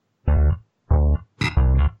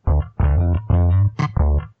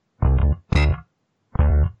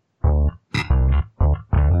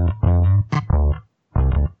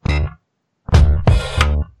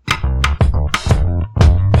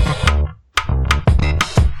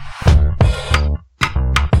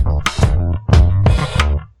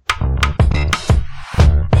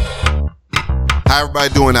How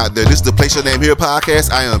everybody doing out there? This is the Place Your Name Here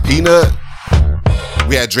podcast. I am Peanut.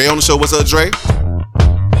 We had Dre on the show. What's up, Dre?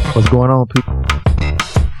 What's going on, people?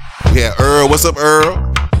 We had Earl. What's up,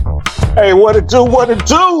 Earl? Hey, what it do? What it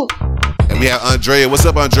do? And we have Andrea. What's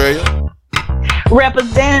up, Andrea?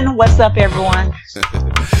 Representing. What's up, everyone?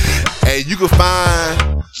 Hey, you can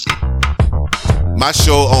find my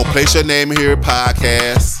show on Place Your Name Here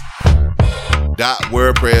podcast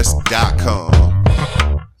 .wordpress.com. I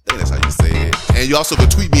think that's how you say it. And you also can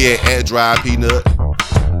tweet me at @DrivePeanut.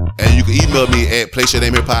 And you can email me at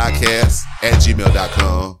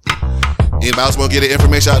placeyournameherepodcast@gmail.com. Anybody else want to get the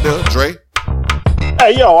information out there? Dre?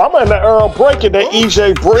 Hey, yo, I'm in the Earl Breaking at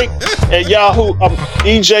EJ Break at Yahoo.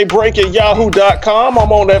 EJ Break at Yahoo.com.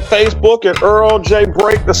 I'm on that Facebook at Earl J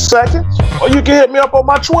Break II. Or you can hit me up on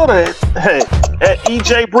my Twitter at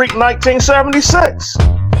EJ Break 1976.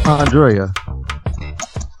 Andrea.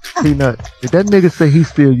 Peanut, did that nigga say he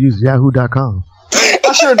still uses Yahoo.com?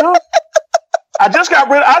 I sure do. I just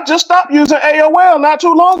stopped using AOL not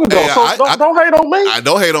too long ago. Hey, so don't hate on me. I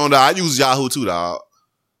don't hate on that. I use Yahoo too, dog.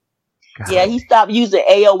 Yeah, he stopped using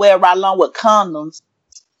AOL right along with condoms.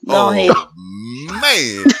 Go ahead.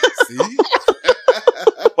 Man. See?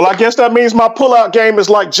 Well, I guess that means my pullout game is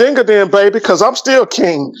like Jenga then, baby, because I'm still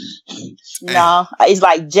king. No, it's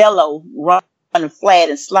like Jello, running flat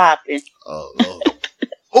and slopping. Oh,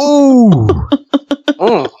 Ooh.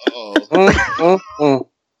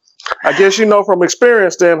 I guess you know from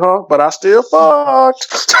experience then, huh? But I still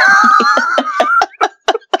fucked.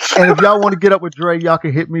 And if y'all want to get up with Dre, y'all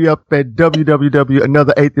can hit me up at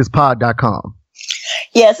www.anotheratheispod.com.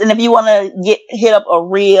 Yes, and if you want to hit up a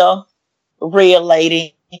real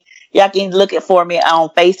lady, y'all can look it for me on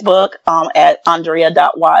Facebook at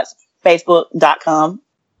Andrea.Watts, Facebook.com/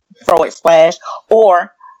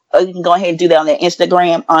 or you can go ahead and do that on their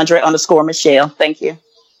Instagram, Andre_Michelle. Thank you.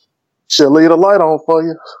 She'll leave the light on for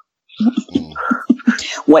you.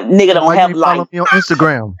 What nigga don't Why have you light? follow me on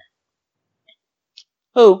Instagram?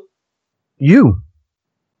 Who? You.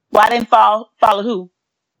 Why didn't follow who?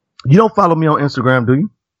 You don't follow me on Instagram, do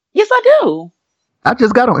you? Yes, I do. I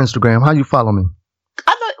just got on Instagram. How you follow me?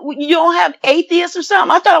 I thought you don't have atheists or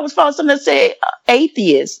something. I thought I was following something that said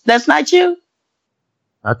atheist. That's not you?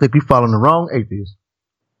 I think you following the wrong atheist.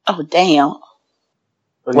 Oh, damn.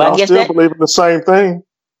 But Well, I y'all guess still that- believe in the same thing.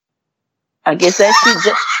 I guess that's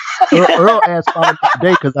just... Earl asked follow me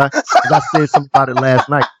today because I said something about it last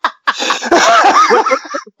night. What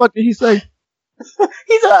the fuck did he say?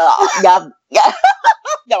 He said, y'all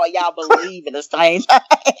believe in the same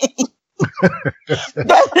thing.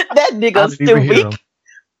 that nigga stupid.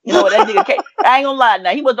 You know what, that nigga can't. I ain't gonna lie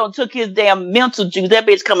now. He must have took his damn mental juice. That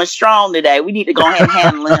bitch coming strong today. We need to go ahead and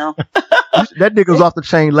handle him. That nigga was off the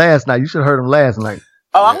chain last night. You should have heard him last night.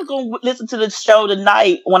 Oh, I was gonna listen to the show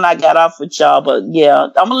tonight when I got off with y'all, but yeah,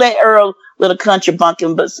 I'm gonna let Earl little country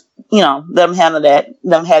bunking, but let him handle that.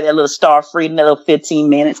 Let him have that little star free in that little 15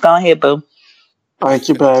 minutes. Go ahead, boo. Thank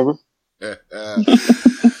you, baby. All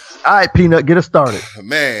right, Peanut, get us started.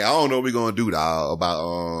 Man, I don't know what we're gonna do, dog,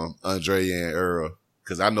 about Andrea and Earl,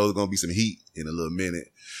 because I know there's gonna be some heat in a little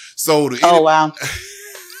minute. So, Wow.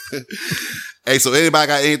 Hey, so anybody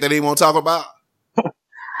got anything they want to talk about?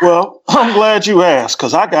 Well, I'm glad you asked,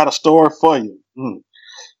 because I got a story for you.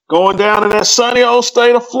 Going down in that sunny old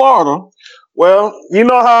state of Florida. Well, you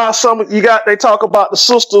know how they talk about the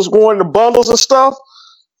sisters going to bundles and stuff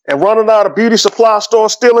and running out of beauty supply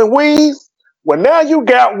stores stealing weave? Well, now you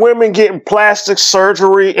got women getting plastic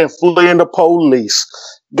surgery and fleeing the police.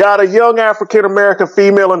 Got a young African-American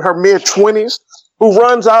female in her mid-20s who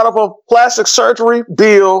runs out of a plastic surgery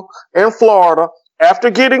bill in Florida after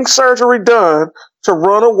getting surgery done to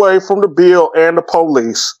run away from the bill and the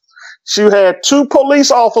police. She had 2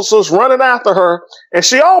 police officers running after her, and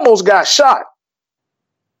she almost got shot.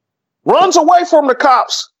 Runs away from the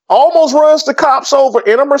cops, almost runs the cops over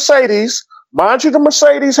in a Mercedes. Mind you, the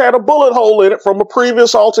Mercedes had a bullet hole in it from a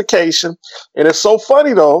previous altercation. And it's so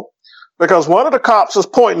funny, though, because one of the cops is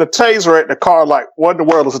pointing a taser at the car like, what in the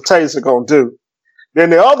world is a taser going to do? Then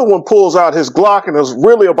the other one pulls out his Glock and is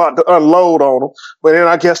really about to unload on him. But then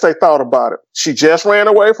I guess they thought about it. She just ran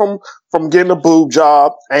away from getting a boob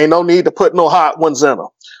job. Ain't no need to put no hot ones in her.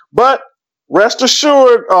 But rest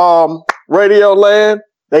assured, Radio Land,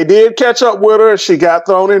 they did catch up with her and she got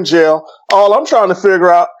thrown in jail. All I'm trying to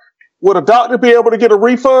figure out, would a doctor be able to get a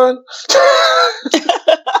refund?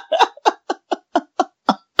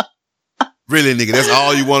 Really, nigga, that's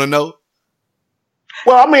all you want to know?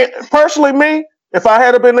 Well, I mean, personally, me, if I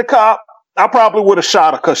had been the cop, I probably would have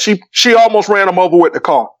shot her because she almost ran him over with the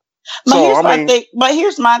car. But So here's I my mean, thing. But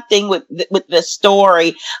here's my thing with the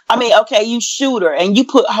story. I mean, okay, you shoot her and you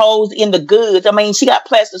put holes in the goods. I mean, she got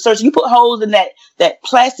plastic surgery. You put holes in that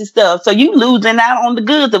plastic stuff, so you losing out on the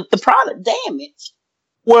goods, the product damage.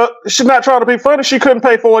 well, she's not trying to be funny. She couldn't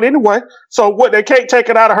pay for it anyway. So what? They can't take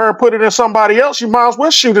it out of her and put it in somebody else. You might as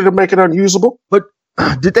well shoot it and make it unusable. But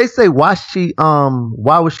did they say why was she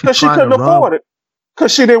Because she trying couldn't to run? afford it.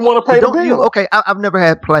 Because she didn't want to pay the Don't you? bill. Okay, I've never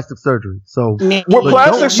had plastic surgery, so Me With neither.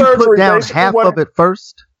 plastic don't you put surgery, down basically half what- of it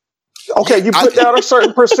first? Okay, you put down a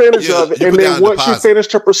certain percentage Yeah, of it, you and put then down once you deposit.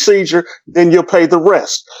 finish her procedure, then you'll pay the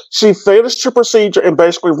rest. She finished her procedure and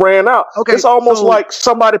basically ran out. Okay, It's almost so- like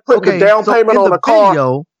somebody put the down so payment in on the a car.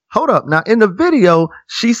 video, hold up. Now in the video,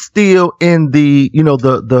 she's still in the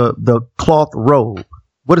the cloth robe.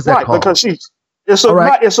 What is that Right, called? because it's a All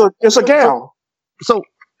right. it's a gown. So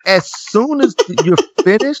as soon as you're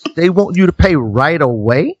finished, they want you to pay right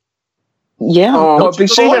away. Yeah. But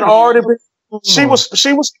she had already been. She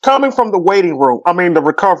was coming from the waiting room. I mean, the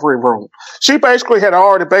recovery room. She basically had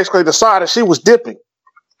already decided she was dipping.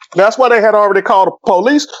 That's why they had already called the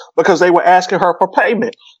police, because they were asking her for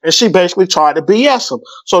payment, and she basically tried to BS them.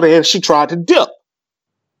 So then she tried to dip.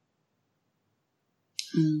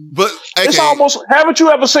 But It's okay, almost. Haven't you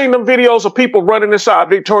ever seen them videos of people running inside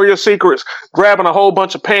Victoria's Secrets, grabbing a whole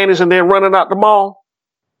bunch of panties and then running out the mall?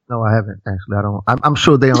 No, I haven't actually. I don't. I'm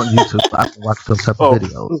sure they on YouTube. So I can watch those type of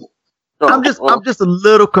videos. I'm just a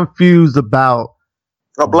little confused about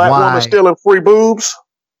a black why. woman stealing free boobs.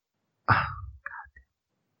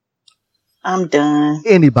 I'm done.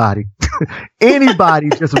 anybody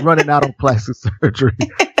just running out on plastic surgery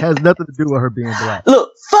has nothing to do with her being black.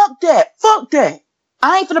 Look, fuck that. Fuck that.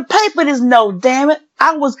 I ain't finna pay for this no, damn it.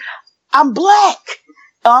 I'm black.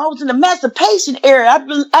 I was in the emancipation era.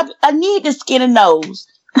 I need this skinny nose.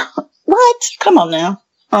 What? Come on now.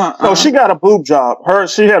 No, she got a boob job.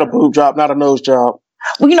 She had a boob job, not a nose job.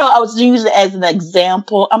 Well, I was using it as an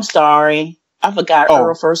example. I'm sorry. I forgot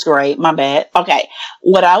Earl first grade. My bad. Okay.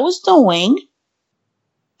 What I was doing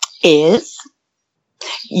is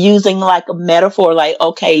using like a metaphor, like,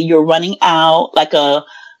 okay, you're running out, like a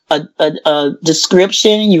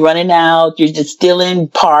description, you're running out, you're just stealing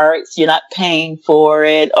parts, you're not paying for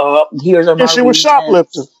it, or here's a And she was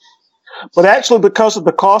shoplifting. But actually, because of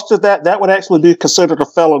the cost of that would actually be considered a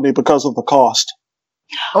felony because of the cost.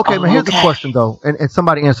 Okay, but here's the question though, and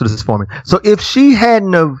somebody answer this for me. So if she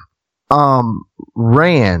hadn't have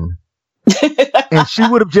ran, and she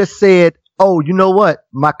would have just said, "Oh, you know what?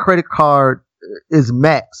 My credit card is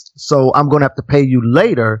maxed, so I'm going to have to pay you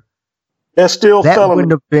later." That's still that felony.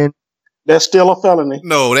 wouldn't have been. That's still a felony.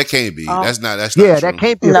 no, that can't be. That's not. That's Yeah, not that true.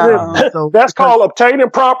 can't be. No. So That's called obtaining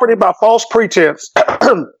property by false pretense.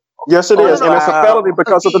 Yes, it is, and it's a wow. felony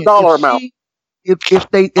because of the dollar amount. If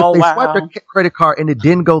they Oh, wow. swiped her credit card and it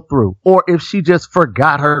didn't go through, or if she just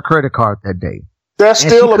forgot her credit card that day, That's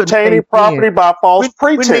and she still couldn't obtaining pay property in, by false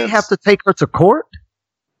When pretense. they have to take her to court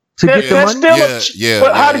to get the That's money. still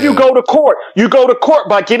but how do you go to court? You go to court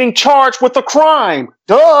by getting charged with a crime.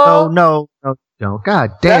 Duh. No. God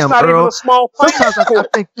That's damn, not even Earl. a small thing. Sometimes I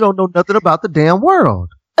think you don't know nothing about the damn world.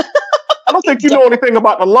 I don't think you know anything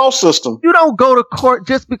about the law system. You don't go to court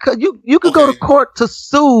just because you could go to court to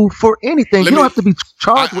sue for anything. You don't have to be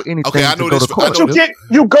charged with anything okay, I to know go this- to I court. know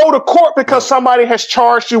You go to court because somebody has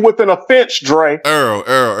charged you with an offense, Dre.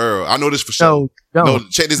 Earl. I know this for sure. No.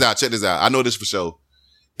 Check this out. I know this for sure.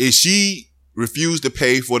 If she refused to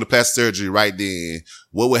pay for the plastic surgery right then,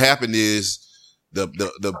 what would happen is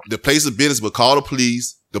the place of business would call the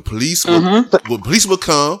police. The police would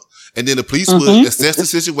come, and then the police would assess the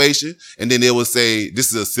situation, and then they would say, "This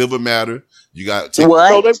is a civil matter. You got to What?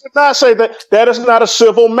 No, they would not say that. That is not a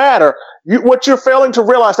civil matter. What you're failing to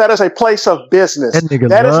realize, that is a place of business. That nigga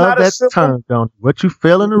That is love not a that civil. term, don't you? What you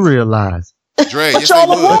failing to realize? Dre, But yes, y'all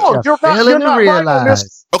they are would. wrong. You're not Failing to right on this.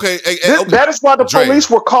 realize. Okay, That is why the Dre. police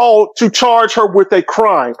were called to charge her with a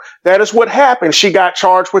crime. That is what happened. She got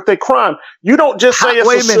charged with a crime. You don't just say it's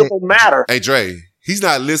Wait a a minute. civil matter. Hey, Dre, he's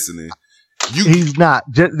not listening. He's not.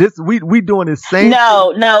 We doing the same.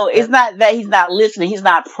 No, it's not that he's not listening. He's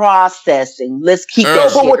not processing. Let's keep Earl.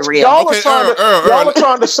 that But what shit real. y'all Okay, are trying to, Earl. y'all are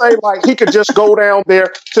trying to say, like, he could just go down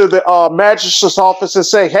there to the magistrate's office and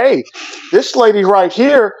say, "Hey, this lady right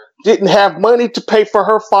here didn't have money to pay for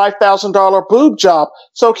her $5,000 boob job.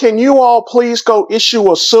 So can you all please go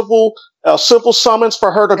issue a civil summons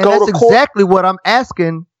for her to And go that's to court?" exactly what I'm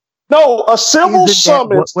asking. No, a civil Isn't that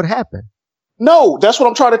summons. what happened? No, that's what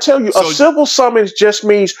I'm trying to tell you. So- A civil summons just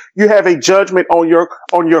means you have a judgment on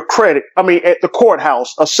your credit. I mean, at the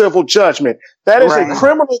courthouse, a civil judgment. That is Right. a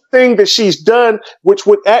criminal thing that she's done, which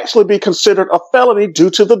would actually be considered a felony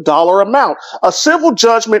due to the dollar amount. A civil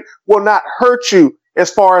judgment will not hurt you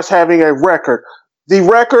as far as having a record. The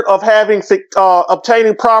record of having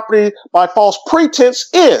obtaining property by false pretense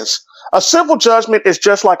is. A civil judgment is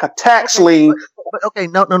just like a tax lien. But okay,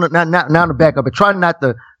 no, now to back up, but try not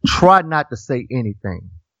to say anything.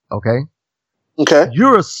 Okay, Okay.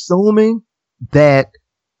 you're assuming that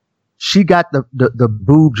she got the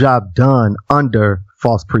boob job done under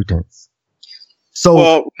false pretense. So,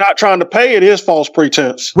 Well, not trying to pay it is false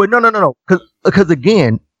pretense. well, no, because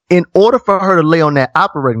again, in order for her to lay on that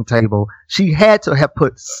operating table, she had to have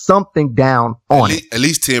put something down on it. At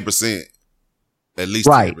least 10%. At least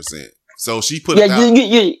Right. 10%. So she put Yeah, it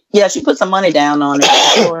out. yeah, she put some money down on it.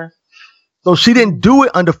 For sure. So she didn't do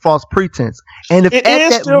it under false pretense. And if It at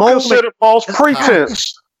is that still moment, considered false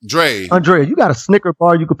pretense. Dre. Andrea, you got a Snicker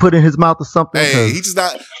bar you could put in his mouth or something? Hey, 'Cause- he just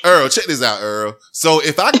not Earl. Check this out, Earl. So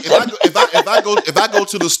if I go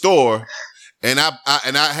to the store and I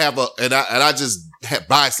just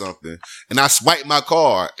buy something and I swipe my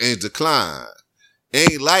card and decline,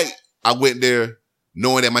 it ain't like I went there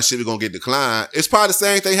knowing that my shit was gonna get declined. It's probably the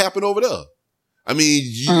same thing happened over there. I mean,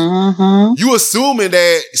 you assuming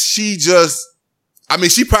that she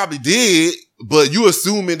probably did, but you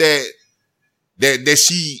assuming that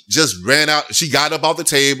she just ran out, she got up off the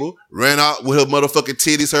table, ran out with her motherfucking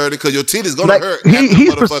titties hurting, because your titties gonna like, hurt.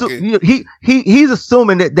 he's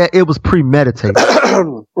assuming that it was premeditated.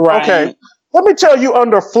 Right. Okay. Let me tell you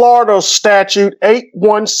under Florida statute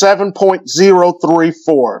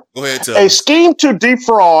 817.034. Go ahead, tell A me. scheme to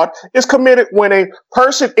defraud is committed when a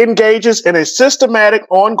person engages in a systematic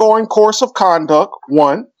ongoing course of conduct,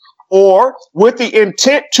 one, or with the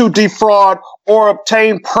intent to defraud or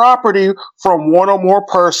obtain property from one or more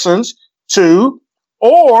persons, two,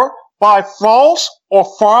 or by false or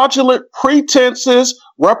fraudulent pretenses,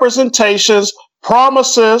 representations,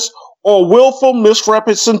 promises, or willful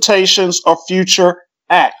misrepresentations of future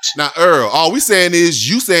acts. Now, Earl, all we saying is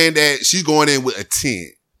you saying that she's going in with a 10.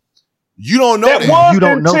 You don't know That that. was You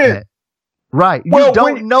don't know intent. that. Right. Well, You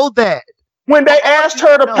don't know that. When they asked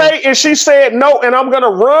her to pay and she said no, and I'm going to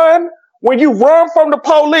run, when you run from the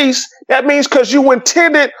police, that means because you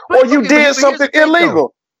intended or you Okay, but did here's something the thing,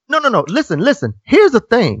 illegal. No. Listen. Here's the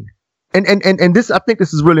thing. And this, I think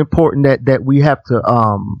this is really important that we have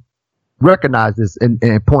to, recognize this and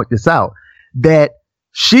point this out, that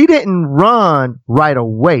she didn't run right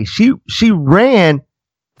away. She ran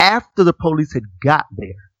after the police had got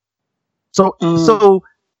there. So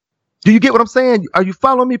do you get what I'm saying? Are you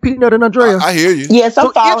following me, Peanut and Andrea? I hear you. Yes, I'm So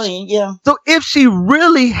if- following. Yeah. So if she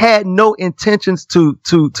really had no intentions to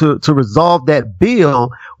resolve that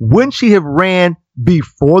bill, wouldn't she have ran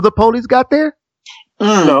before the police got there?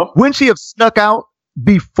 No. Wouldn't she have snuck out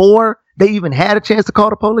before they even had a chance to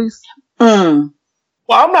call the police?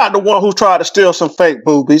 Well, I'm not the one who tried to steal some fake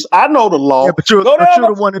boobies. I know the law. Yeah, but you're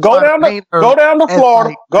the one that go tried to down paint her go down to as Florida.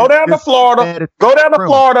 like Go down to this Florida. bad Go down to criminal.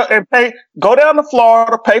 Florida and pay. Go down to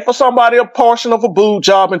Florida, pay for somebody a portion of a boob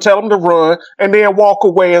job and tell them to run, and then walk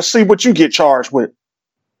away and see what you get charged with.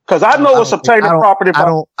 Because I know it's obtaining property.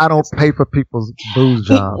 I don't pay for people's booze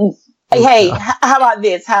jobs. Hey, how about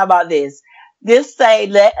this? This say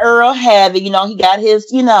let Earl have it. You know, he got his.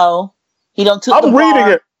 You know, he don't took. I'm reading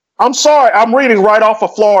it. I'm sorry. I'm reading right off a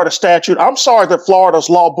Florida statute. I'm sorry that Florida's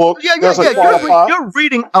law book doesn't qualify. You're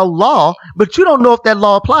reading a law, but you don't know if that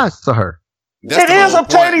law applies to her. That's It the is whole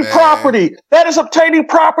obtaining point, man. property. That is obtaining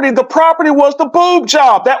property. The property was the boob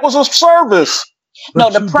job. That was a service.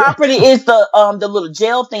 No, But the you- property is the little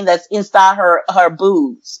gel thing that's inside her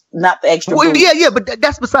boobs, not the extra. Well, boobs. yeah, but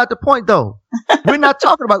that's beside the point, though. We're not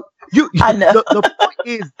talking about you. I know. The point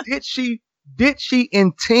is, did she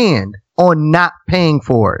intend on not paying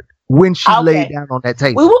for it when she Okay. laid down on that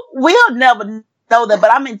table? We'll never know that,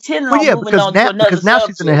 but I'm intending Well, on yeah, moving on to another because now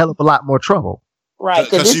she's in a subject. hell of a lot more trouble. Right, 'Cause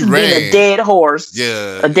because this she has been a ran. dead horse.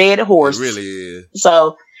 Yeah. A dead horse. It really is.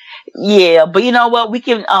 So, yeah, but you know what? We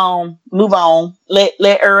can move on. Let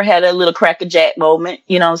Earl have a little Cracker Jack moment.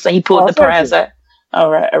 You know what I'm saying? He pulled the thank prize you. out.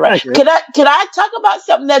 All right. Thank you. Can I talk about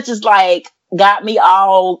something that just like got me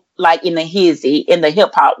all like in the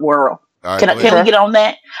hip hop world? All right, Can go we ahead. get on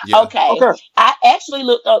that? Yeah. Okay. Okay. I actually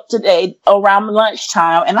looked up today around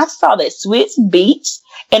lunchtime and I saw that Swizz Beatz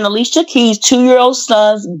and Alicia Keys' 2-year-old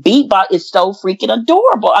son's beatbox is so freaking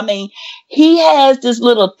adorable. I mean, he has this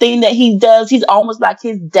little thing that he does. He's almost like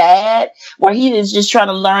his dad, where he is just trying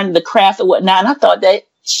to learn the craft and whatnot. And I thought that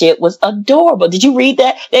shit was adorable. Did you read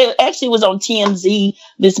that? It actually was on TMZ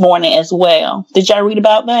this morning as well. Did y'all read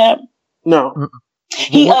about that? No.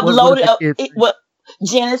 He uploaded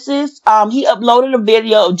Genesis. He uploaded a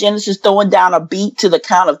video of Genesis throwing down a beat to the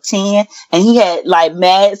count of 10, and he had like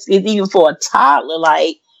masks even for a toddler.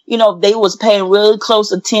 Like, you know, they was paying really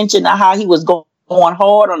close attention to how he was going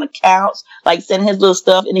hard on the counts, like sending his little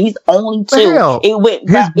stuff, and he's only 2. Hell, his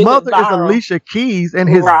mother is viral. Alicia Keys, and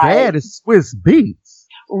his dad is Swiss Beats.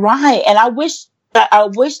 Right, and I wish that I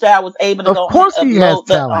was able to of go. Of course, he has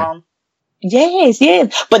talent. Yes.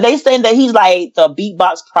 But they saying that he's like the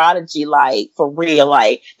beatbox prodigy, like for real.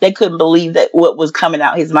 Like they couldn't believe that what was coming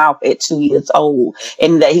out his mouth at 2 years old,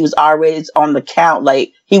 and that he was already on the count.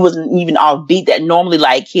 Like he wasn't even off beat. That normally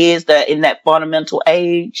like kids that in that fundamental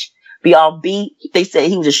age be off beat. They said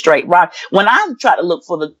he was a straight rock. When I tried to look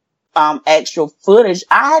for the actual footage,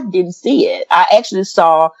 I didn't see it. I actually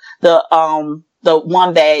saw the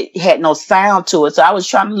one that had no sound to it. So I was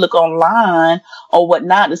trying to look online or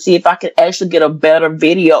whatnot to see if I could actually get a better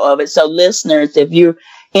video of it. So listeners, if you're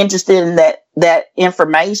interested in that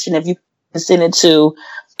information, if you can send it to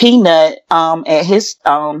Peanut, at his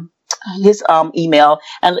email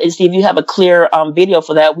and see if you have a clear, video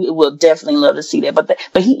for that. We will definitely love to see that. But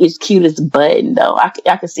he is cute as a button though. I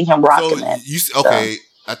can see him rocking that. Okay. So.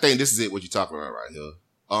 I think this is it. What you're talking about right here.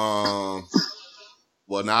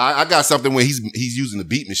 Well, now I got something when he's using the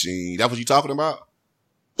beat machine. That what you talking about?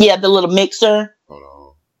 Yeah, the little mixer. Hold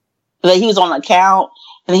on. Like he was on the count,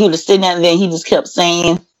 and he was sitting there, and then he just kept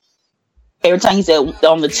saying every time he said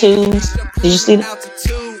on the 2s. Did you see that?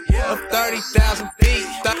 30,000 feet.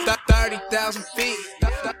 30,000 feet.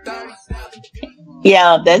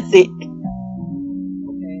 Yeah, that's it.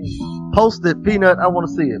 Post it, Peanut. I want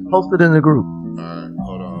to see it. Post it in the group. All right,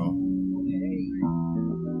 hold on.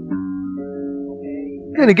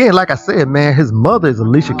 And again, like I said, man, his mother is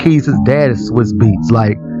Alicia Keys. His dad is Swiss Beats.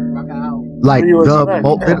 Like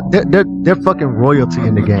they're fucking royalty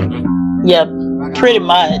in the game. Yep, pretty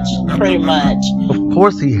much. Of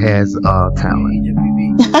course, he has talent.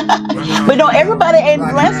 But no, everybody ain't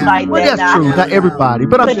blessed like that. Well, that's now. True. Not everybody,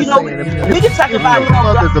 but I'm just saying. We can talk about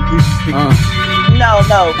mother's Alicia Keys. No.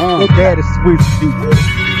 Your dad is Swiss Beats.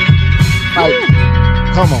 Like,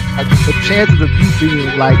 come on. Like, the chances of you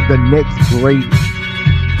being like the next great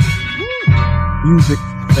music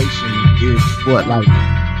station is what, like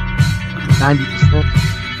 90%?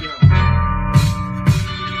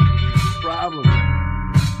 Problem.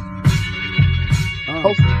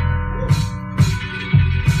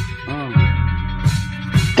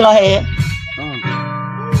 Go ahead.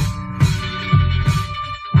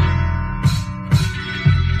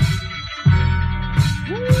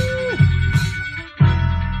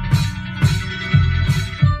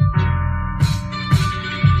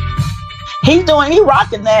 He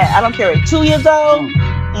rocking that. I don't care. 2 years old.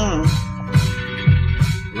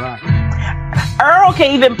 Right. Earl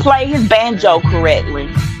can even play his banjo correctly.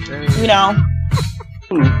 You know.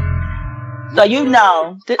 So you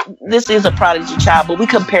know this is a prodigy child, but we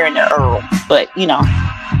comparing to Earl. But you know.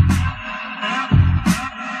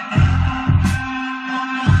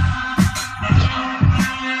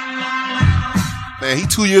 Man, he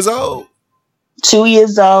 2 years old. 2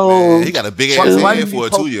 years old. Man, he got a big ass head for a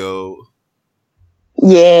 2-year-old.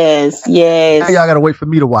 Yes. Now y'all gotta wait for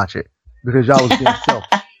me to watch it because y'all was being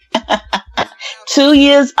selfish. 2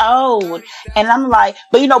 years old, and I'm like,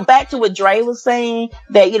 but you know, back to what Dre was saying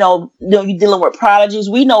that you're dealing with prodigies.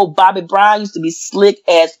 We know Bobby Brown used to be slick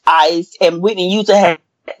as ice, and Whitney used to have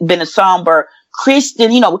been a somber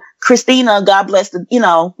Christian. You know, Christina, God bless the. You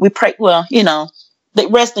know, we pray. Well, you know, they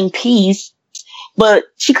rest in peace, but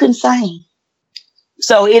she couldn't sing,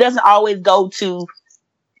 so it doesn't always go to.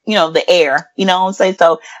 The air, you know what I'm saying?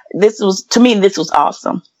 So this was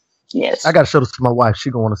awesome. Yes. I got to show this to my wife. She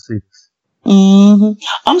going to want to see this. Mm-hmm.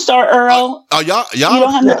 I'm sorry, Earl. Y'all you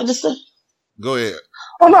don't have nothing to say? Go ahead.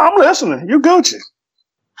 Oh, no, I'm listening. You Gucci.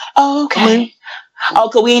 Oh, okay.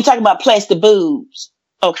 Okay, we ain't talking about plastic boobs.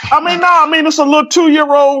 Okay. It's a little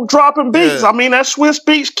 2-year-old dropping beats. Yeah. That's Swiss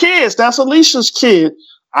Beats kids. That's Alicia's kid.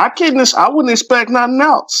 I wouldn't expect nothing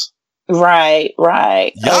else. Right.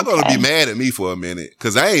 Y'all gonna be mad at me for a minute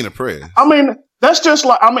because I ain't impressed. That's just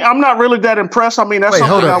like, I'm not really that impressed. That's Wait, something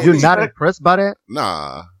hold up. You're expect. not impressed by that?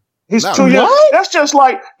 Nah. He's 2 years. That's just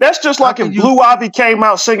like if Blue Ivy came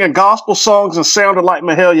out singing gospel songs and sounded like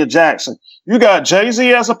Mahalia Jackson. You got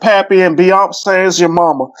Jay-Z as a pappy and Beyonce as your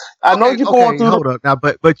mama. I know you're going through. Hold up now,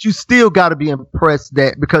 but you still got to be impressed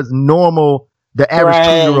because the average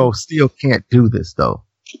 2-year-old still can't do this though.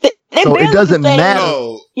 So it doesn't matter.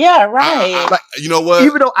 No. Yeah, right. You know what?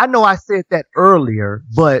 Even though I know I said that earlier,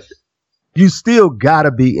 but you still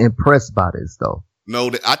gotta be impressed by this, though.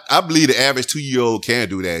 No, I believe the average 2-year-old can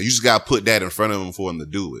do that. You just gotta put that in front of them for them to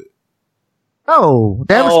do it. Oh,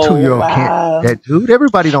 the average 2-year-old can't do that, dude.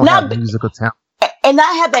 Everybody don't have musical talent. And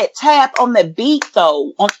I have that tap on the beat,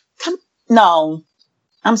 though. No,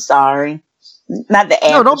 I'm sorry. Not the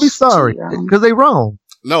average. No, don't be sorry, because they wrong.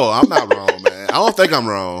 No, I'm not wrong, man. I don't think I'm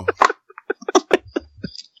wrong.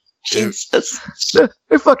 Jesus.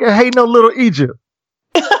 They fucking hating on Little Egypt.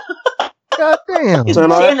 God damn. So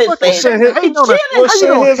How you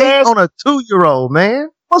gonna hate on a 2-year-old, man?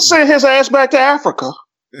 Let's send his ass back to Africa.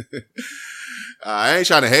 I ain't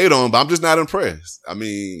trying to hate on him, but I'm just not impressed. I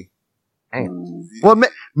mean, well,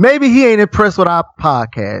 maybe he ain't impressed with our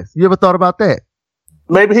podcast. You ever thought about that?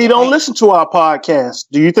 Maybe he don't listen to our podcast.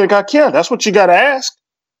 Do you think I care? That's what you got to ask.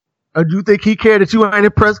 Or do you think he cared that you ain't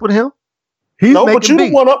impressed with him? No, but you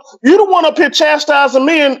don't want up here chastising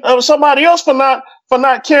me and somebody else for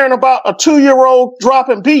not caring about a 2-year-old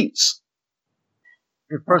dropping beats.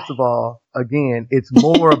 First of all, again, it's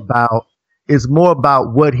more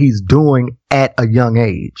about what he's doing at a young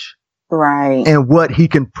age. Right. And what he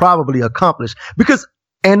can probably accomplish.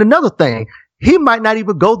 And another thing, he might not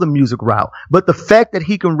even go the music route, but the fact that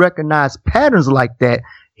he can recognize patterns like that,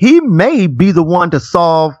 he may be the one to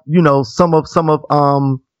solve,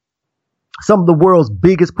 some of the world's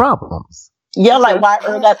biggest problems. Yeah, like why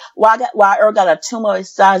Earl got a tumor the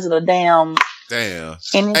size of the damn. Damn.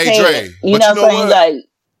 In his hey, head. Dre, you know what I'm saying? Like,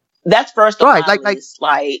 that's first of all. Like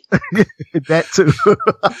that too.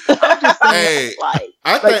 Hey,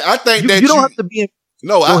 I think that you don't have to be.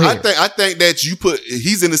 No, I think that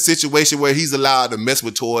he's in a situation where he's allowed to mess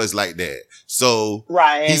with toys like that. So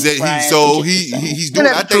right, he's doing.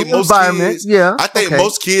 I think most kids. Yeah, I think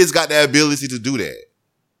most kids got the ability to do that.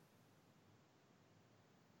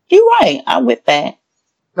 You're right. I'm with that.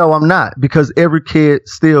 No, I'm not, because every kid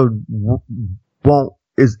still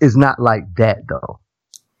is not like that though.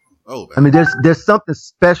 Oh, man. I mean, there's something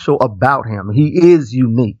special about him. He is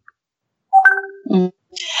unique. Do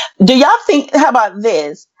y'all think? How about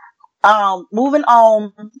this? Moving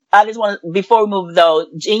on. I just want to, before we move though,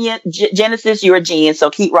 Genesis, you're a genius, so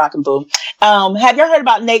keep rocking, boo. Have you heard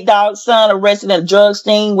about Nate Dogg's son arrested in a drug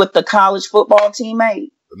sting with the college football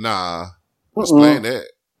teammate? Nah, explain that.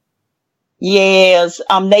 Yes,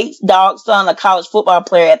 Nate Dogg's son, a college football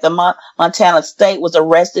player at the Montana State, was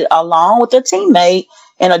arrested along with a teammate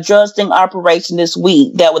in a drug sting operation this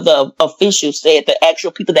week. That was the officials said. The actual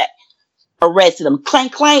people that arrested him,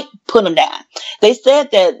 clank, put him down. They said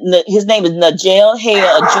that his name is Najel Hale,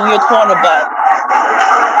 a junior cornerback.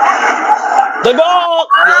 The dog.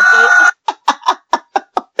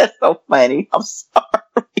 That's so funny. I'm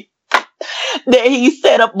sorry. That he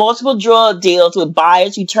set up multiple drug deals with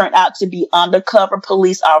buyers who turned out to be undercover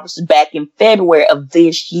police officers back in February of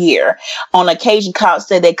this year. On occasion, cops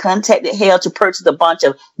said they contacted Hale to purchase a bunch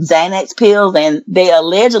of Xanax pills, and they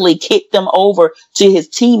allegedly kicked them over to his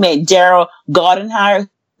teammate, Daryl Gardenhire,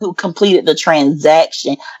 who completed the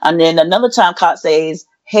transaction. And then another time, cops says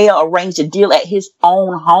Hale arranged a deal at his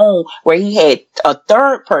own home where he had a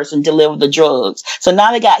third person deliver the drugs. So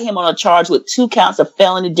now they got him on a charge with 2 counts of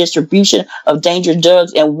felony distribution of dangerous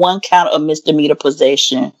drugs and 1 count of misdemeanor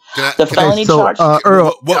possession. Charge.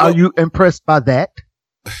 Earl, are you impressed by that?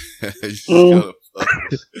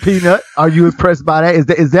 Peanut, are you impressed by that?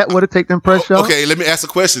 Is that what it takes to impress y'all? Okay, let me ask a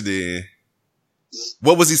question then.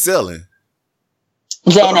 What was he selling?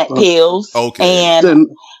 Xanax pills. Okay.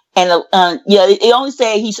 It only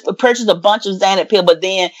said he purchased a bunch of Xanax pills, but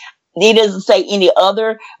then it doesn't say any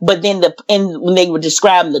other. But then when they were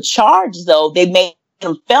describing the charges, though, they made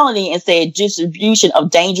him felony and said distribution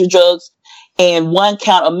of dangerous drugs and 1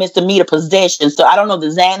 count of misdemeanor possession. So I don't know if the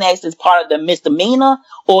Xanax is part of the misdemeanor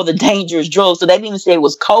or the dangerous drugs. So they didn't even say it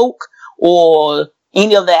was coke or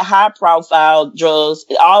any of that high profile drugs.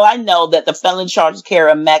 All I know that the felony charges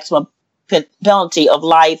carry a maximum penalty of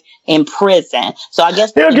life in prison. So I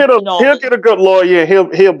guess he'll get a good lawyer.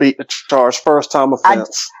 He'll beat the charge first time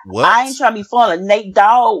offense. I ain't trying to be funny. Nate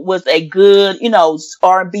Dogg was a good,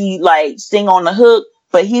 R&B like sing on the hook,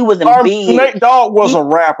 but he was big. Nate Dogg was a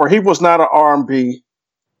rapper. He was not an R&B.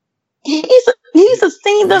 He's a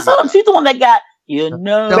singer. He's the one that got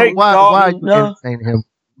Why are you saying him?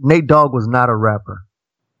 Nate Dogg was not a rapper.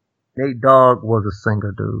 Nate Dogg was a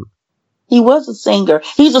singer, dude. He was a singer.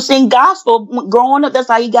 He used to sing gospel growing up. That's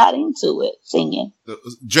how he got into it, singing.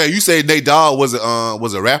 Jay, you say Nate Dogg was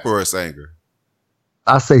a rapper or a singer?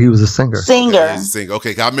 I say he was a singer. Singer. Okay, he's a singer.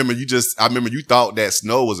 Okay, I remember you thought that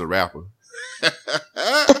Snow was a rapper.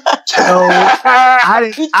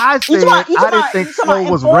 I didn't think Snow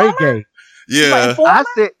was reggae. Yeah. I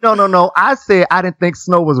said no. I said I didn't think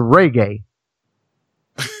Snow was reggae.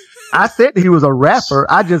 I said he was a rapper.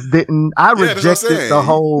 I just didn't. I rejected the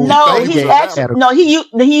whole. No, he's actually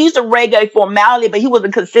he used a reggae formality, but he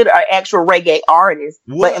wasn't considered an actual reggae artist.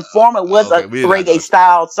 What? But Informer was a reggae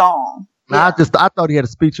style song. Yeah. I thought he had a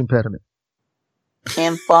speech impediment.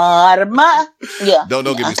 Informer, yeah. Don't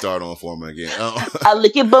get me started on Informer again. I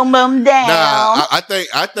lick your boom boom down. Nah, I think,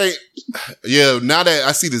 yeah. Now that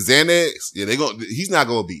I see the Xanax, yeah, he's not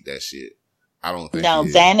gonna beat that shit. I don't think. No,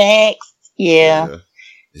 Xanax, yeah.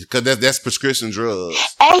 Because that's prescription drugs.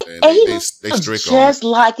 And he looks just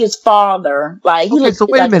like his father. Like he looks. So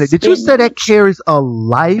wait a minute. Did you say that carries a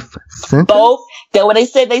life sentence? Both. That's what they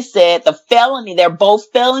said. They said the felony. They're both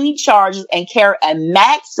felony charges and carry a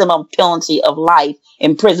maximum penalty of life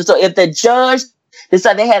in prison. So if the judge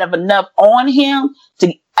decided they had enough on him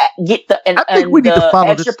to get the and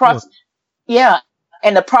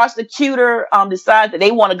the prosecutor decides that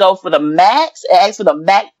they want to go for the max, ask for the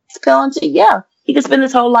max penalty. Yeah. He can spend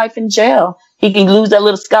his whole life in jail. He can lose that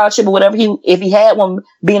little scholarship or whatever if he had one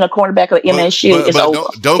being a quarterback of MSU. It's over.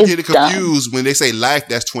 Don't get it confused when they say life.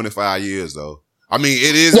 That's 25 years though. I mean,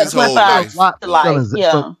 it is his whole life.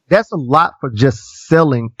 Yeah. So that's a lot for just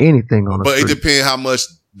selling anything on the street. But it depends how much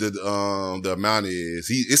the amount is.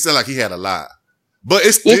 It sounds like he had a lot, but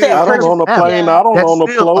it's still. I don't know on the plane. I don't know on the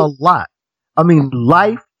float. A lot. I mean,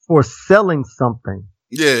 life for selling something.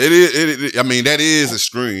 Yeah, it is. I mean, that is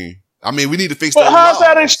extreme. I mean, we need to fix that. But how's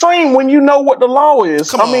that extreme when you know what the law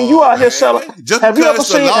is? You out here selling. Have you ever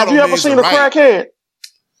seen a crackhead?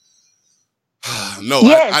 No,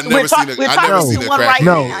 yes, I never seen a crackhead.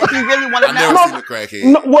 No, you really want to know? I've never seen a crackhead.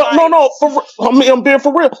 No. I'm being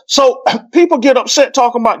for real. So people get upset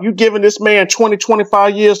talking about you giving this man 20,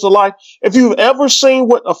 25 years to life. If you've ever seen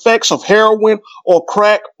what effects of heroin or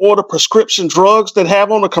crack or the prescription drugs that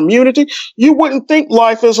have on the community, you wouldn't think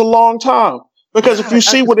life is a long time. Because if you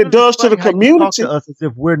see what it does to the community, to us as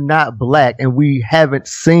if we're not black and we haven't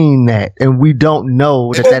seen that and we don't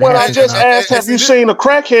know that. But when I just asked, have you seen a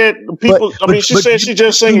crackhead? People, she said she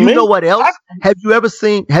just seen me. You know what else? Have you ever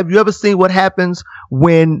seen what happens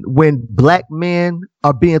when black men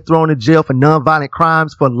are being thrown in jail for nonviolent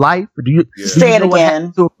crimes for life? Do you say it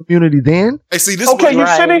again to a community then? Hey, see this. Okay, you're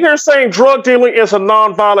sitting here saying drug dealing is a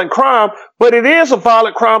nonviolent crime, but it is a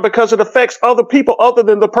violent crime because it affects other people other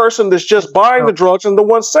than the person that's just buying the drugs and the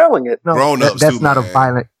one selling it. No, that's not a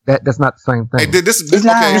violent. That's not the same thing. Hey, this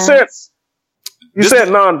okay. You said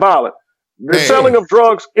nonviolent. The selling of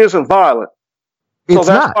drugs isn't violent. It's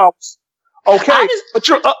not. Okay, but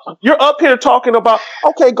you're up here talking about,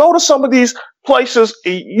 okay, go to some of these places.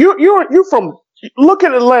 You're from, look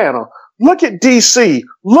at Atlanta, look at DC,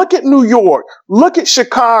 look at New York, look at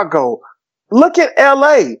Chicago, look at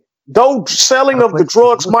LA. Though selling of the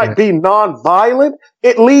drugs might be non-violent,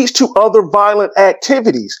 it leads to other violent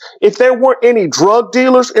activities. If there weren't any drug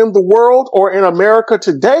dealers in the world or in America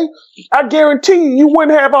today, I guarantee you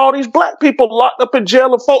wouldn't have all these black people locked up in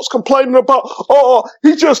jail and folks complaining about, oh,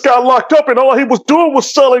 he just got locked up and all he was doing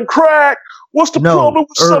was selling crack. What's the problem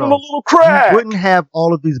with selling a little crack? You wouldn't have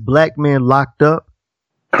all of these black men locked up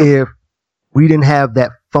if we didn't have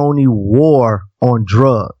that phony war on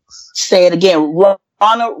drugs. Say it again.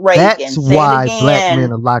 Ronald Reagan. That's why black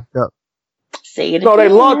men are locked up. Say it again. No, they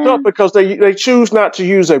locked up because they choose not to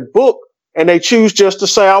use a book and they choose just to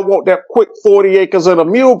say, I want that quick 40 acres and a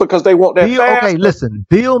mule because they want that fast. Okay, listen.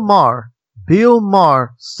 Bill Maher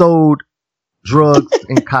sold drugs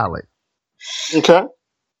in college.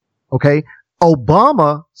 Okay.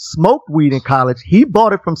 Obama smoked weed in college. He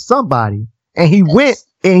bought it from somebody and he went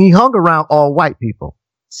and he hung around all white people.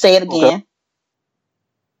 Say it again. Okay.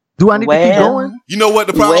 Do I need to keep going? You know what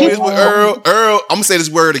the problem is with Earl? Earl, I'm gonna say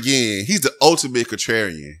this word again. He's the ultimate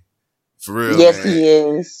contrarian. For real. Yes, man. he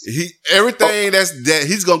is. Everything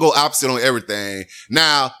he's gonna go opposite on everything.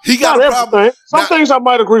 Now he got not a problem. Everything. Some things I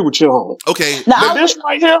might agree with you on. Okay. But this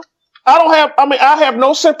right here, I have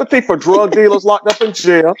no sympathy for drug dealers locked up in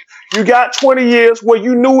jail. You got 20 years where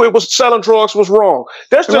you knew it was selling drugs was wrong.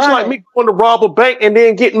 That's just like me going to rob a bank and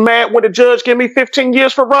then getting mad when the judge gave me 15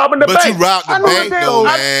 years for robbing the bank. But you robbed the bank though,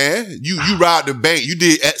 man. You robbed the bank. You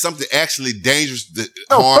did something actually dangerous to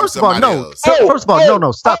harm somebody else. First of all,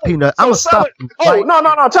 no. Stop, Peanut. I'm going to stop you.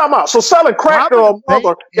 No, time out. So selling crack to a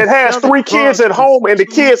mother that has 3 kids at home and the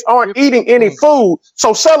kids aren't eating any food.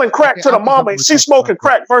 So selling crack to the mama and she's smoking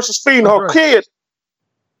crack versus feeding her kid.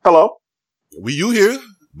 Hello? You here?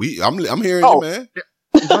 I'm hearing you, man.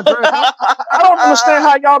 I don't understand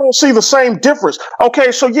how y'all don't see the same difference.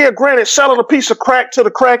 Okay, so yeah, granted, selling a piece of crack to the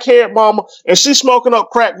crackhead mama and she's smoking up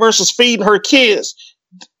crack versus feeding her kids.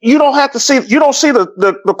 you don't have to see. You don't see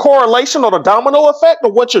the correlation or the domino effect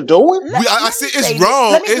of what you're doing. I see it's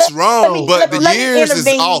wrong. It's wrong, but the years is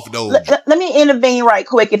off though. Let me intervene right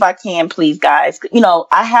quick if I can, please, guys.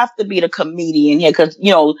 I have to be the comedian here because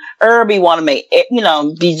Irby want to make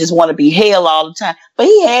he just want to be hell all the time. But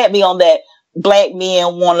he had me on that. Black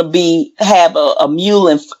men want to have a mule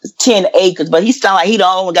and 10 acres, but he sound like he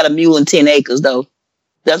don't only got a mule and 10 acres though.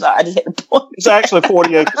 That's all. I just had to point. It's actually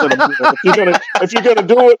 40 acres and a mule. If you're gonna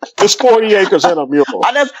do it, it's 40 acres and a mule.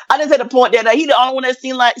 I just had to point that out. He the only one that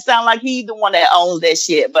sound like he's the one that owns that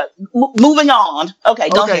shit. But moving on. Okay,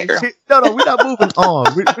 go ahead, girl. No, we're not moving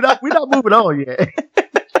on. We're not moving on yet.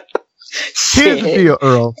 Here's the deal,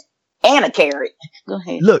 Earl. And a carrot. Go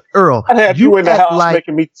ahead. Look, Earl. I had you in the house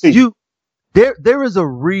making me see. There is a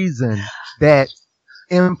reason that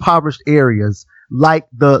impoverished areas like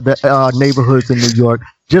the neighborhoods in New York,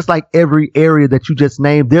 just like every area that you just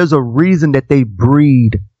named, there's a reason that they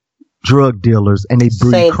breed drug dealers and they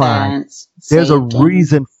breed crime. There's a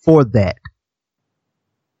reason for that.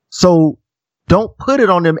 So don't put it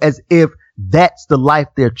on them as if that's the life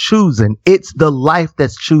they're choosing. It's the life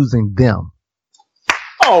that's choosing them.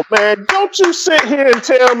 Oh man, don't you sit here and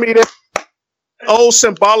tell me that old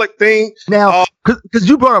symbolic thing. Now, because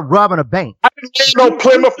you brought up robbing a bank. I didn't know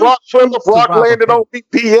Plymouth Rock landed on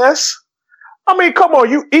BPS. I mean, come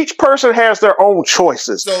on, each person has their own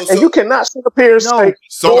choices. And you cannot sit up here and say,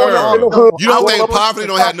 you don't think poverty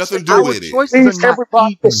don't have nothing to do with it.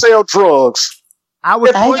 Everybody can sell drugs.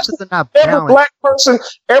 Our choices are not balanced.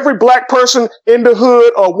 Every black person in the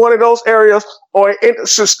hood or one of those areas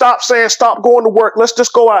should stop going to work. Let's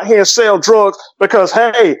just go out here and sell drugs because,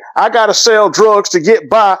 hey, I got to sell drugs to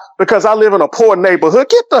get by because I live in a poor neighborhood.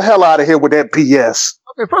 Get the hell out of here with that BS.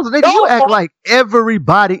 Okay, first of all, you act like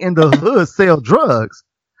everybody in the hood sell drugs.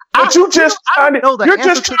 But you're just trying to use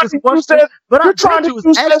that. But I told you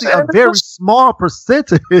it's actually a very small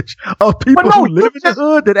percentage of people who live in the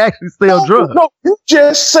hood that actually sell drugs. No, you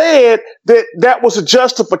just said that was a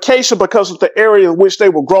justification because of the area in which they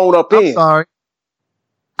were grown up in. I'm sorry.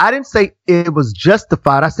 I didn't say it was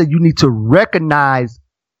justified. I said you need to recognize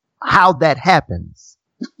how that happens.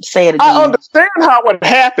 Say it again. I understand how it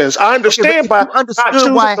happens. I understand why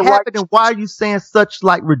it happened, and why are you saying such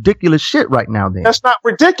like ridiculous shit right now? Then that's not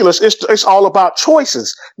ridiculous. It's all about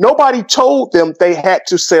choices. Nobody told them they had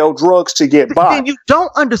to sell drugs to get by. Then you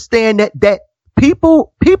don't understand that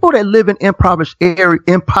people that live in impoverished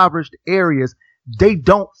areas, they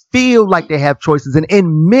don't feel like they have choices, and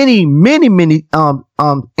in many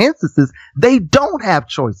instances, they don't have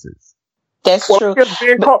choices. That's true.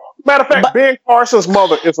 Matter of fact, Ben Carson's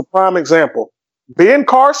mother is a prime example. Ben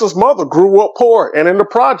Carson's mother grew up poor and in the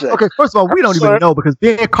project. Okay, first of all, we don't even know because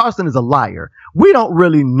Ben Carson is a liar. We don't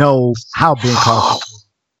really know how Ben Carson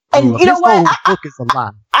and you know what? Book is a lie.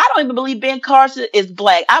 I don't even believe Ben Carson is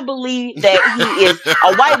black. I believe that he is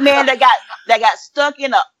a white man that got stuck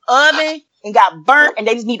in an oven and got burnt, and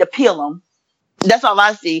they just need to peel him. That's all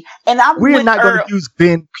I see. And we're not going to use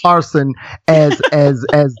Ben Carson as the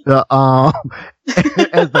as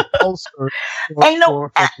the poster.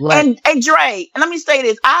 And Dre, and let me say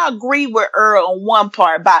this. I agree with Earl on one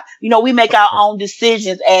part about, we make our own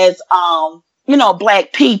decisions as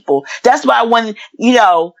black people. That's why when, they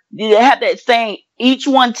have that saying, each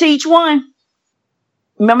one teach one.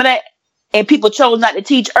 Remember that? And people chose not to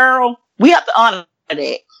teach Earl. We have to honor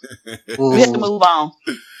that. We have to move on.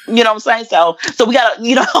 You know what I'm saying? So we gotta,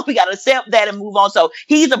 we gotta accept that and move on. So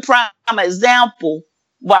he's a prime example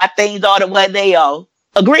why things are the way they are.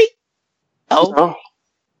 Agree? Oh.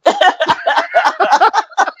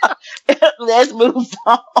 Let's move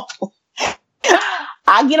on.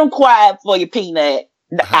 I get them quiet for you, Peanut.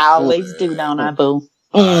 I always do, don't I, boo?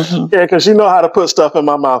 Mm-hmm. Yeah, because you know how to put stuff in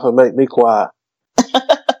my mouth and make me quiet.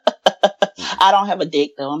 I don't have a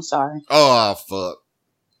dick, though. I'm sorry. Oh, fuck.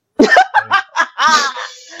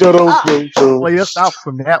 Play us out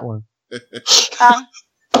from that one.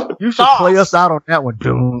 You should play us out on that one,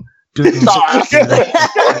 Doom.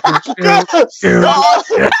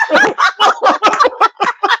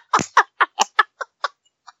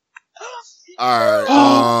 All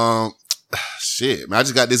right. Shit, man. I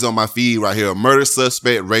just got this on my feed right here. A murder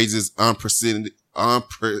suspect raises unprecedented. I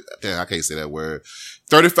can't say that word.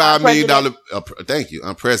 $35 million. Thank you.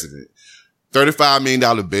 Unprecedented. $35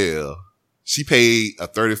 million bail. She paid a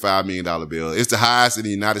 $35 million bill. It's the highest in the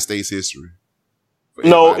United States history.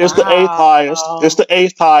 No, it's the eighth highest. It's the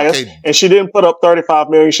eighth highest. Okay. And she didn't put up 35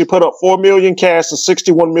 million. She put up $4 million cash and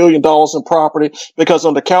 $61 million in property because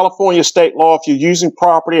under California state law, if you're using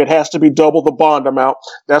property, it has to be double the bond amount.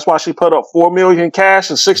 That's why she put up $4 million cash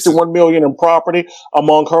and $61 million in property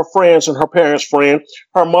among her friends and her parents' friend.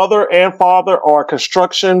 Her mother and father are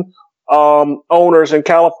construction, owners in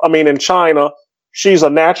in China. She's a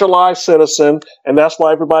naturalized citizen, and that's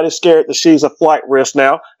why everybody's scared that she's a flight risk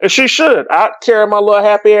now. And she should. I'd carry my little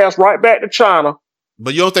happy ass right back to China.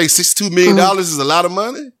 But you don't think $62 million is a lot of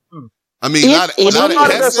money? I mean,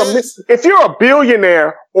 if you're a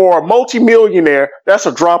billionaire or a multimillionaire, that's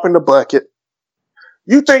a drop in the bucket.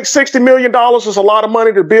 You think $60 million is a lot of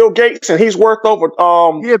money to Bill Gates, and he's worth over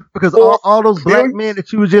yeah, because all those black men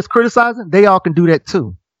that you was just criticizing, they all can do that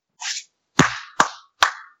too.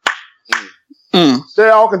 They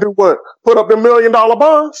all can do what? Put up the $1 million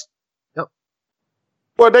bonds? Yep.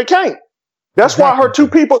 Well, they can't. That's why her two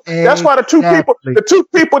people. That's why the two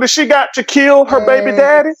people that she got to kill her baby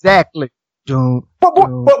daddy. Exactly.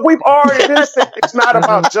 But we've already been saying it's not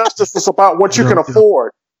about justice. It's about what you can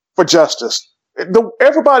afford for justice.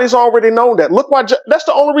 Everybody's already known that. Look why. That's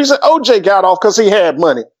the only reason OJ got off, because he had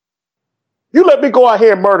money. You let me go out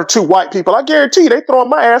here and murder 2 white people, I guarantee you they throwing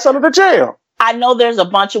my ass under the jail. I know there's a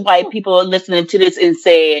bunch of white people listening to this and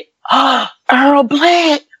said, "Oh, Earl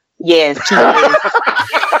Black." Yes, she is.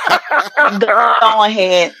 Go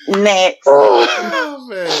ahead, next. Oh,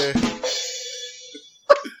 man.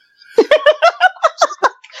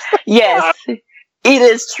 Yes, it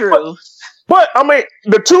is true. But, I mean,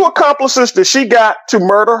 the 2 accomplices that she got to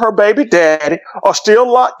murder her baby daddy are still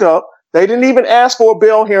locked up. They didn't even ask for a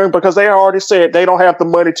bail hearing because they already said they don't have the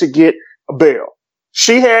money to get a bail.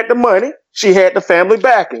 She had the money. She had the family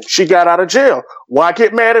backing. She got out of jail. Why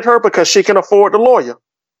get mad at her? Because she can afford the lawyer.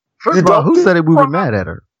 First of all, who said that we were mad at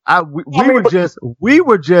her? We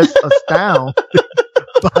were just astounded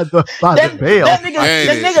by the bail. That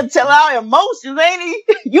nigga tell our emotions, ain't he?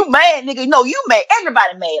 You mad, nigga? No, you mad.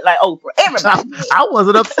 Everybody mad, like Oprah. Everybody mad. I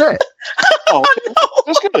wasn't upset. Oh,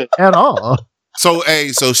 that's good. At all. So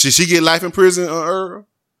should she get life in prison, Earl?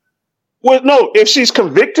 Well, no. If she's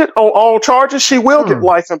convicted on all charges, she will get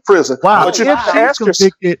life in prison. Wow. But you have to ask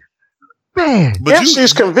yourself. Man, if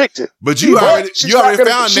she's convicted. But you already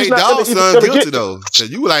found Nate Dogg's son guilty though. So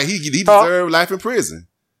you were like he deserved life in prison.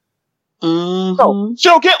 Mm-hmm. No,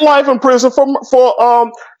 she'll get life in prison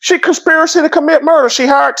for she conspiracy to commit murder. She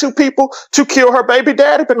hired 2 people to kill her baby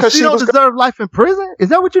daddy because she don't deserve life in prison. Is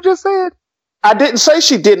that what you just said? I didn't say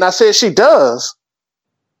she didn't. I said she does.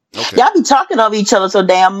 Okay. Y'all be talking over each other so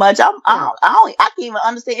damn much. I can't even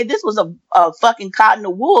understand. If this was a fucking cotton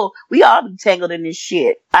or wool, we all be tangled in this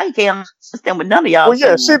shit. I can't understand what none of y'all. Well,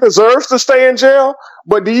 yeah, she deserves to stay in jail,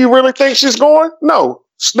 but do you really think she's going? No.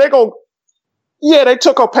 They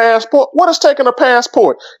took her passport. What is taking a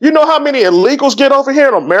passport? You know how many illegals get over here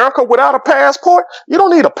in America without a passport? You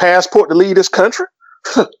don't need a passport to leave this country.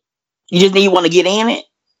 You just want to get in it?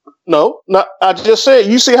 No, I just said,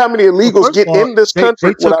 you see how many illegals get in this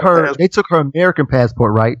country. They took her American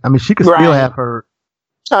passport, right? I mean, she could still have her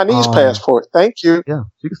Chinese passport. Thank you. Yeah,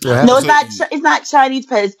 she could still have No, it's not Chinese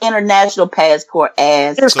passport. It's international passport.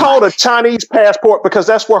 It's called a Chinese passport because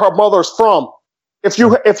that's where her mother's from. If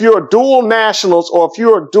you're a dual nationals or if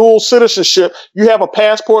you're a dual citizenship, you have a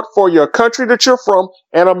passport for your country that you're from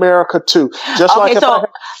and America too. Just okay, like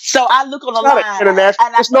so I look on the line.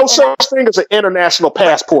 There's no such thing as an international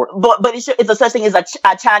passport. But it's a such thing as a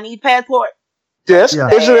Chinese passport. Yes.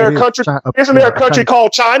 Yeah. Isn't there a country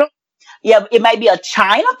called China? Yeah, it may be a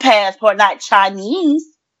China passport, not Chinese.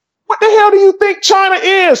 What the hell do you think China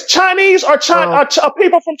is? Chinese are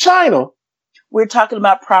people from China. We're talking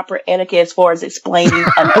about proper etiquette as far as explaining an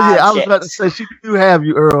object. Yeah, I was about to say, she do have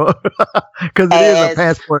you, Earl. Because it is a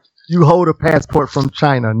passport. You hold a passport from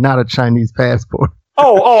China, not a Chinese passport.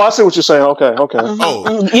 Oh, I see what you're saying. Okay. Mm-hmm.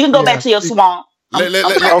 Oh. You can go back to your swamp. Okay.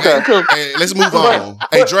 Hey, let's move on.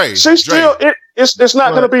 Hey, Dre. It's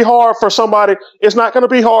not going to be hard for somebody. It's not going to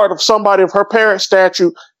be hard if somebody of her parents'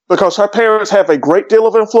 statute, because her parents have a great deal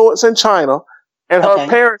of influence in China. And her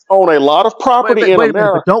parents own a lot of property in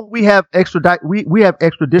America. Don't we have we have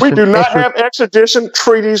extradition? We do not have extradition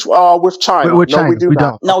treaties with China. With China. No, we do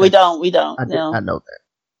not. No, we don't. We don't. I know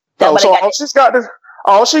that. So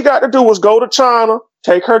all she got to do was go to China,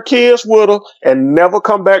 take her kids with her, and never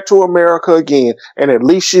come back to America again. And at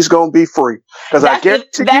least she's going to be free. Because I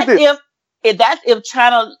guarantee you this. That's if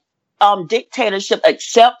China dictatorship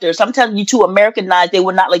accept her. Sometimes you too Americanized, they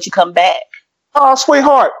will not let you come back. Oh,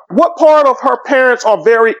 sweetheart, what part of her parents are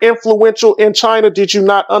very influential in China did you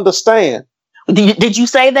not understand? Did you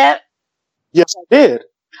say that? Yes, I did.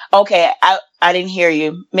 Okay, I didn't hear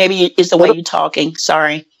you. Maybe it's the way you're talking.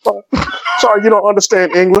 Sorry. Sorry, you don't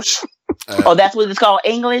understand English. Oh, that's what it's called,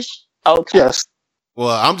 English? Okay. Yes. Well,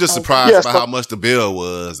 I'm just surprised by how much the bill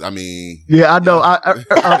was. I mean, yeah, I know.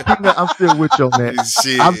 I'm still with you, man.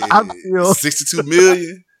 Shit, I'm still $62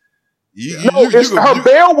 million. Her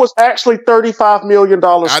bail was actually $35 million.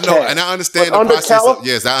 I know, and I understand the process.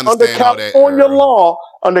 Yes, I understand all that.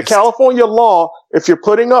 Under California law, if you're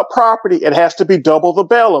putting up property, it has to be double the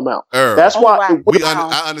bail amount. That's why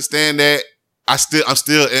I understand that. I'm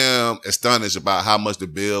still am astonished about how much the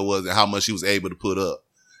bill was and how much she was able to put up.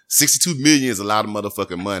 $62 million is a lot of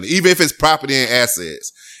motherfucking money. Even if it's property and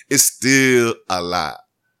assets, it's still a lot.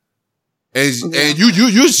 And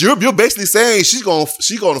you're basically saying she's gonna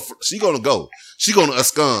go. She's gonna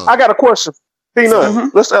abscond. I got a question,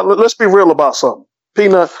 Peanut. Let's be real about something,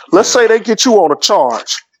 Peanut. Let's say they get you on a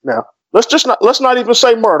charge. Now, let's not even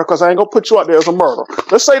say murder, because I ain't gonna put you out there as a murderer.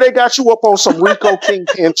 Let's say they got you up on some RICO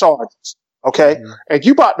Kingpin charges, okay? And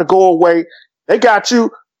you about to go away. They got you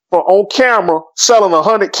for on camera selling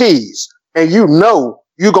 100 keys, and you know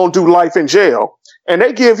you're gonna do life in jail, and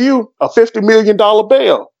they give you a $50 million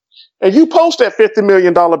bail. And you post that $50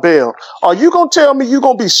 million bail. Are you going to tell me you're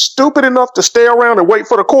going to be stupid enough to stay around and wait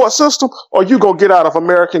for the court system? Or you going to get out of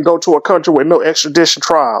America and go to a country with no extradition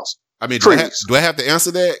trials? I mean, do I have to answer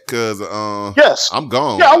that? Because yes, I'm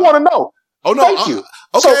gone. Yeah, I want to know. Oh, no. Thank you.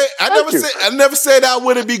 Okay, so, I never said I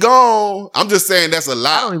wouldn't be gone. I'm just saying that's a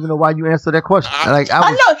lot. I don't even know why you answer that question. I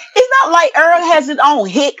know. It's not like Earl has it on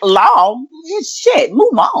Hick law. Shit,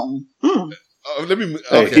 move on.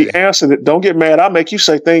 He answered it. Don't get mad. I'll make you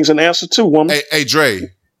say things in answer too, woman. Hey, Dre.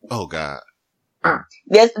 Oh, God.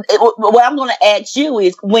 What I'm going to ask you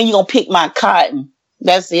is when you going to pick my cotton.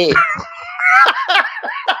 That's it.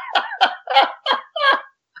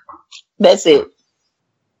 That's it.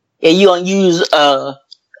 And you going to use a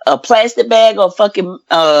plastic bag or a fucking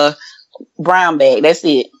brown bag. That's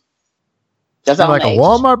it. That's all. Like a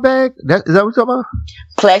Walmart bag? Is that what you're talking about?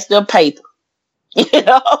 Plastic or paper. You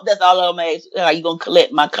know, that's all I'm asking. How you gonna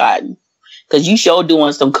collect my cotton? Because you sure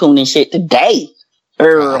doing some cooning shit today,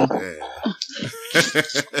 Earl.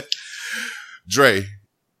 Dre,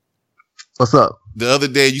 what's up? The other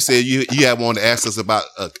day you said you had wanted to ask us about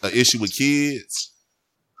an issue with kids.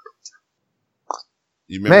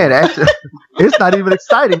 You remember? Man, actually, it's not even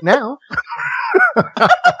exciting now.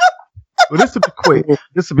 Well, this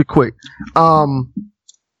will be quick.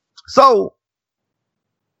 So.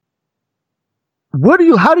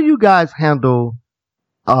 How do you guys handle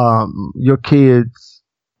your kids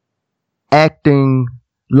acting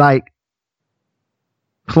like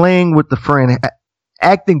playing with the friend,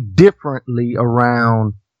 acting differently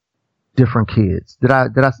around different kids? Did I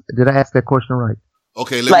ask that question right?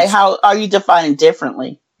 Okay, how are you defining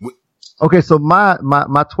differently? Okay, so my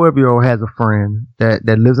 12-year-old has a friend that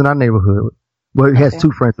lives in our neighborhood. Well, he has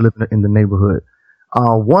two friends that live in the neighborhood.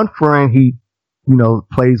 One friend he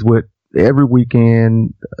plays with every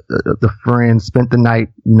weekend. The friend spent the night,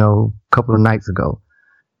 a couple of nights ago.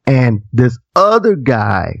 And this other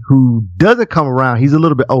guy who doesn't come around, he's a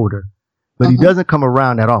little bit older, but he doesn't come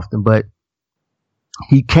around that often. But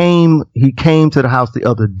he came to the house the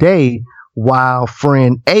other day while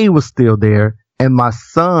friend A was still there, and my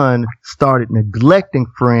son started neglecting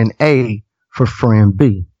friend A for friend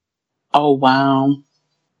B. Oh, wow.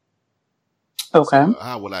 Okay.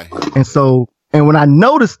 How would I? And when I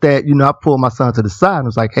noticed that, I pulled my son to the side and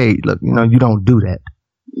was like, hey, look, you don't do that.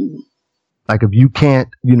 Like, if you can't,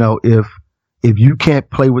 if you can't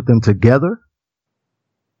play with them together,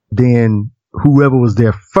 then whoever was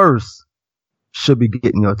there first should be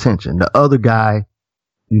getting your attention. The other guy,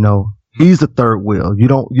 he's the third wheel. You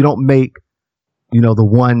don't make, the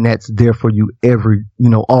one that's there for you every,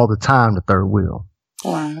 all the time, the third wheel.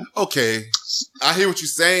 Wow. Okay. I hear what you're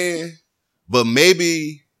saying, but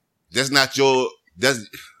maybe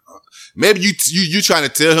maybe you trying to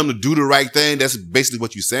tell him to do the right thing. That's basically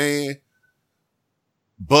what you're saying.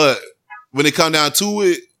 But when it comes down to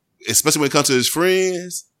it, especially when it comes to his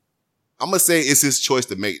friends, I'm going to say it's his choice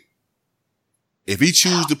to make. If he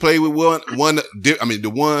chooses to play with the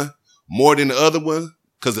one more than the other one,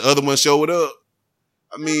 because the other one showed up,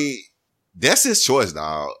 that's his choice,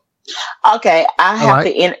 dog. Okay, I have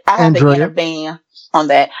to intervene on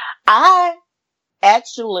that. I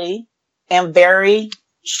actually am very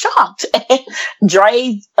shocked at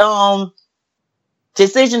Dre's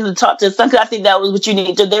decision to talk to something. I think that was what you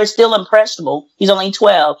need to. They're still impressionable. He's only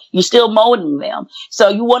 12. You're still molding them, so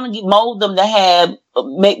you want to mold them to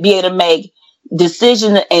be able to make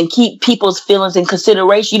decision and keep people's feelings in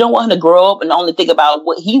consideration. You don't want him to grow up and only think about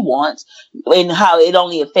what he wants and how it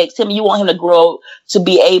only affects him. You want him to grow up to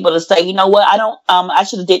be able to say, you know what, I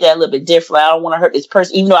should have did that a little bit different. I don't want to hurt this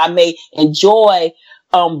person, even though I may enjoy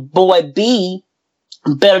boy B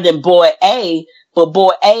better than boy A, but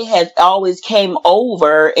boy A has always came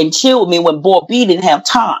over and chilled with me when boy B didn't have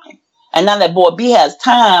time. And now that boy B has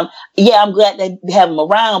time, yeah, I'm glad they have him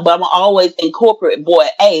around, but I'm always incorporate boy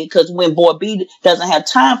A, because when boy B doesn't have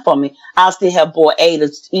time for me, I'll still have boy A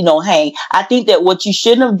to, hang. I think that what you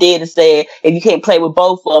shouldn't have did is say, if you can't play with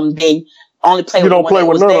both of them, then only play with one that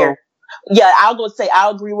was there. Yeah,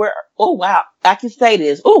 I'll agree with, oh wow, I can say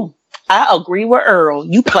this. Oh, I agree with Earl.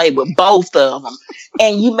 You play with both of them,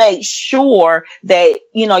 and you make sure that,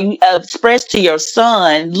 you express to your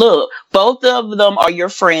son, look, both of them are your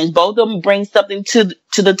friends. Both of them bring something to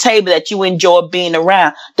the table that you enjoy being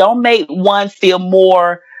around. Don't make one feel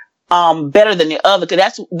more better than the other,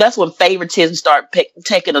 because that's when favoritism start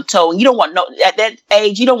taking a toll. You don't want at that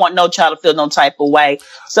age, you don't want no child to feel no type of way.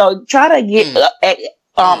 So try to get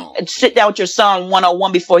sit down with your son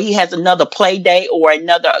one-on-one before he has another play day or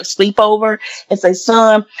another sleepover and say,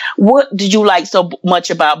 son, what did you like so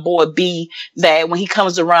much about boy B that when he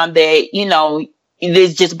comes around that,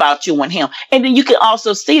 it's just about you and him? And then you can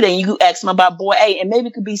also see that, and you can ask him about boy A, and maybe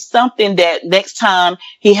it could be something that next time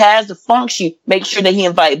he has a function, make sure that he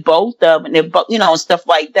invite both of them, and stuff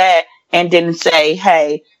like that. And then say,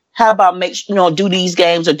 hey, how about do these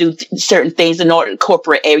games or do certain things in order to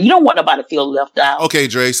corporate area? You don't want nobody to feel left out. Okay,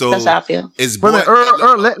 Dre. So that's how I feel. Let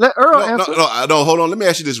Earl answer. No, hold on. Let me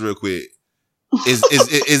ask you this real quick.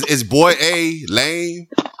 Is boy A lame?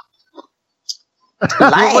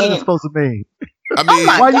 What is it supposed to mean? I mean,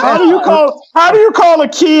 how do you call a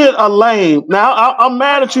kid a lame? Now I'm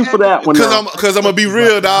mad at you for that one. Because I'm gonna be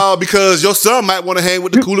real, dog. Because your son might want to hang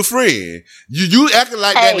with the cooler friend. You acting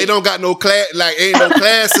like that they don't got no class, like ain't no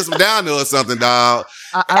class system down there or something, dog.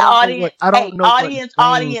 Audience,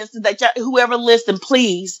 that whoever listen,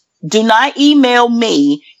 please do not email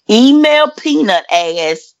me. Email Peanut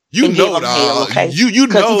ass. You know, dog. Hell, okay? You know.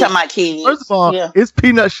 Because he's talking about kids. First of all, it's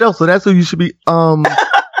Peanut Show, so that's who you should be.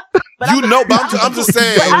 But I'm just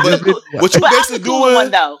saying. What you basically doing? One,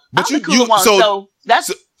 though. But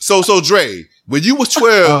so Dre, when you was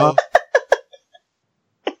 12,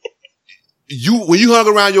 when you hung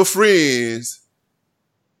around your friends,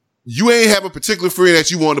 you ain't have a particular friend that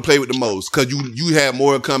you wanted to play with the most because you had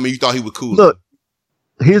more in common. You thought he was cool. Look,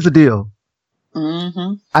 here's the deal.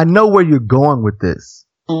 Mm-hmm. I know where you're going with this,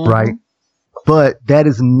 right? But that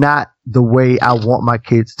is not the way I want my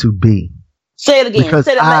kids to be. Say it again.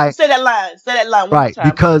 Say that line. Right.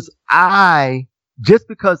 Because I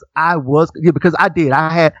did.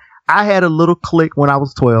 I had a little clique when I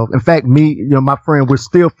was 12. In fact, my friend, we're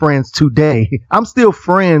still friends today. I'm still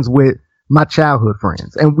friends with my childhood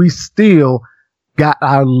friends, and we still got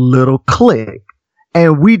our little clique.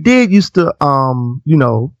 And we did used to,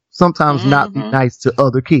 sometimes not be nice to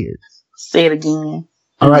other kids. Say it again.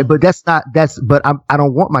 All right, but I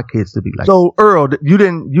don't want my kids to be like. So Earl, you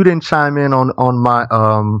didn't chime in on my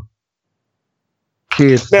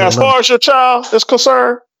kids. Now, as far as your child is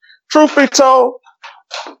concerned, truth be told,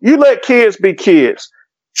 you let kids be kids.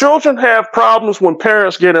 Children have problems when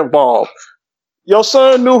parents get involved. Your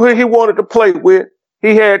son knew who he wanted to play with.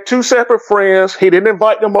 He had two separate friends. He didn't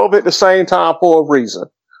invite them over at the same time for a reason.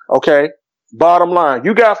 Okay? Bottom line,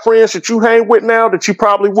 you got friends that you hang with now that you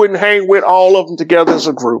probably wouldn't hang with all of them together as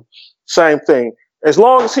a group. Same thing. As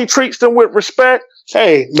long as he treats them with respect,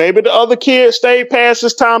 hey, maybe the other kid stayed past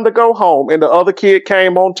his time to go home and the other kid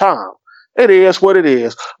came on time. It is what it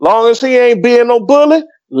is. Long as he ain't being no bully,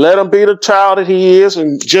 let him be the child that he is,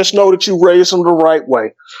 and just know that you raise him the right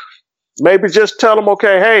way. Maybe just tell him,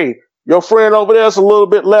 okay, hey, your friend over there is a little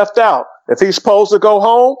bit left out. If he's supposed to go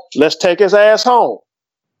home, let's take his ass home.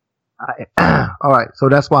 All right, so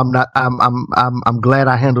that's why I'm glad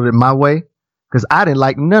I handled it my way, because I didn't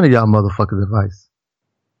like none of y'all motherfuckers' advice.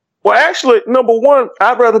 Well, actually, number one,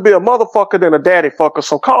 I'd rather be a motherfucker than a daddy fucker,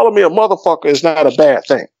 so calling me a motherfucker is not a bad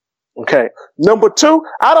thing. Okay. Number two,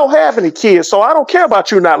 I don't have any kids, so I don't care about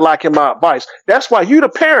you not liking my advice. That's why you the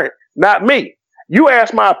parent, not me. You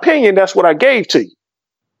asked my opinion, that's what I gave to you.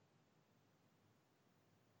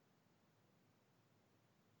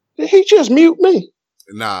 Did he just mute me?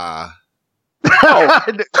 Nah. Oh.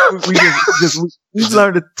 we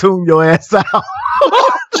learned to tune your ass out.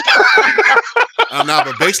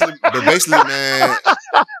 But basically, man.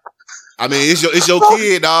 I mean, it's your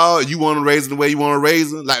kid, dog. You want to raise him the way you want to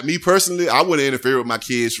raise him. Like me personally, I wouldn't interfere with my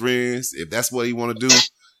kid's friends. If that's what he want to do,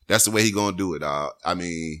 that's the way he gonna do it, dog. I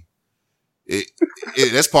mean,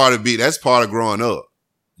 That's part of That's part of growing up.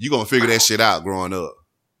 You gonna figure that shit out growing up.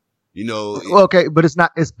 You know. Okay, but it's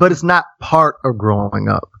not. It's not part of growing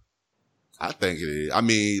up. I think it is. I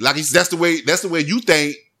mean, like that's the way you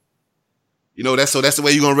think. You know, that's the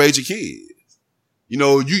way you're gonna raise your kids. You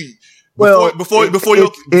know, before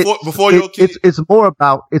your kids. It's more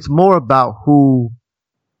about who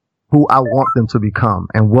I want them to become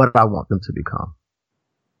and what I want them to become.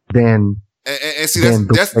 Then. And see,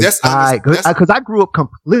 that's because I grew up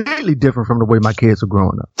completely different from the way my kids are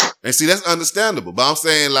growing up. And see, that's understandable. But I'm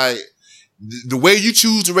saying, like, the way you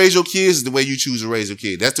choose to raise your kids is the way you choose to raise your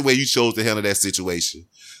kid. That's the way you chose to handle that situation.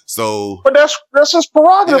 So, but that's his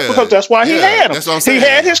prerogative because that's why he had them. That's what I'm saying. He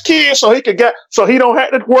had his kids so he don't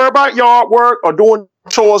have to worry about yard work or doing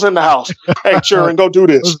chores in the house. Hey, Sharon, go do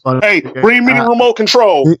this. Hey, bring me the remote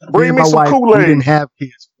control. Bring me some Kool-Aid. We didn't have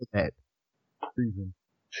kids for that reason.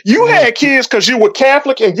 You had kids because you were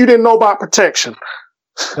Catholic and you didn't know about protection.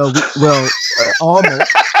 Well,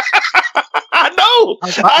 almost. I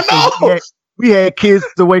know. We had kids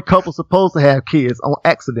the way couples supposed to have kids on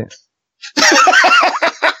accident.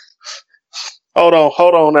 Hold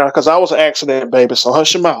on now, because I was an accident baby, so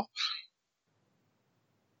hush your mouth.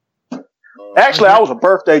 Actually, I was a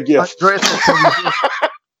birthday gift.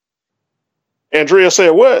 Andrea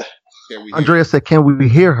said what? Andrea said, "Can we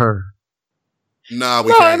hear her?" Nah,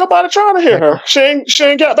 we can't. Ain't nobody trying to hear her. She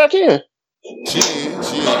ain't got back in.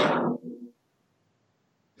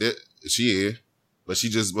 She is.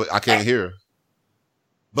 But I can't hear her.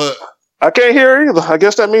 But I can't hear her either. I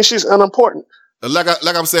guess that means she's unimportant. Like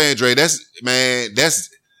I'm saying, Dre, that's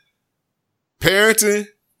parenting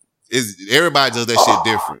is everybody does that shit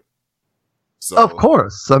different. So of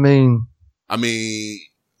course. I mean,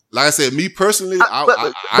 like I said, me personally,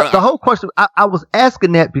 the whole question, I was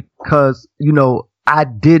asking that because, you know, I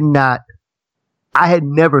had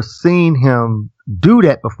never seen him do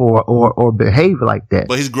that before or behave like that.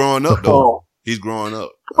 But he's growing up, though. He's growing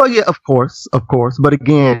up. Well, yeah, of course. But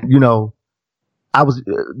again, you know,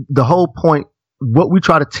 the whole point, what we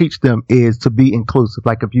try to teach them is to be inclusive.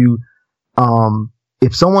 Like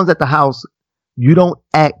if someone's at the house, you don't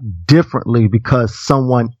act differently because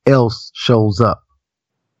someone else shows up.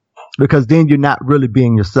 Because then you're not really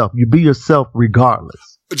being yourself. You be yourself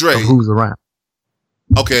regardless of who's around.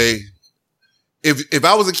 Okay. If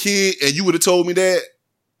I was a kid and you would have told me that,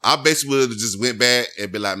 I basically would have just went back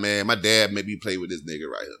and be like, man, my dad made me play with this nigga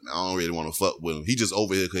right here. I don't really want to fuck with him. He just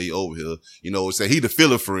over here because he over here. You know, say he the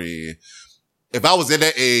filler friend. If I was at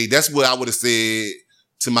that age, that's what I would have said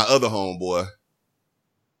to my other homeboy.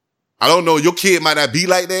 I don't know. Your kid might not be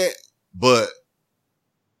like that, but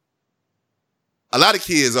a lot of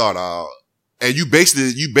kids are, dog. And you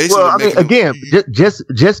basically. Well, I mean, again,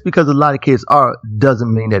 just because a lot of kids are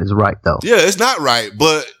doesn't mean that it's right, though. Yeah, it's not right,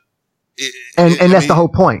 but. That's the whole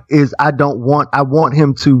point. Is I want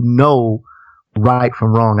him to know right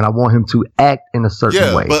from wrong, and I want him to act in a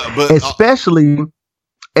certain way. But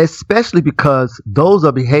especially because those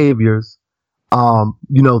are behaviors,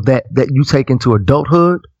 you know, that you take into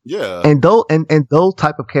adulthood. Yeah. And those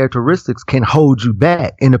type of characteristics can hold you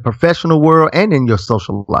back in the professional world and in your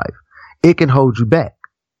social life. It can hold you back.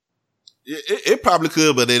 It probably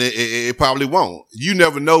could, but then it probably won't. You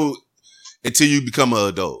never know until you become an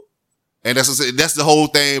adult. And that's the whole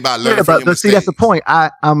thing about learning from your mistakes. See, that's the point.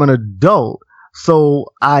 I'm an adult,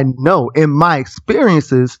 so I know in my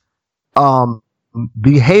experiences,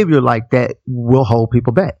 behavior like that will hold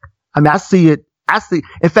people back. I mean, I see it.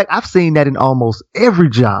 In fact, I've seen that in almost every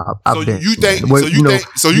job I've been. You think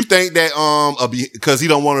that because he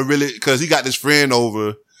don't want to because he got this friend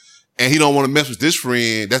over and he don't want to mess with this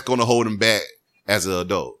friend, that's going to hold him back as an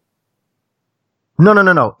adult.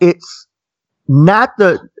 No. It's not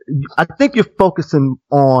I think you're focusing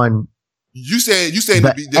on. You said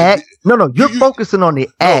the act. You're focusing on the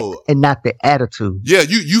act and not the attitude. Yeah,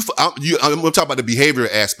 I'm going to talk about the behavior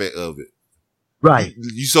aspect of it. Right.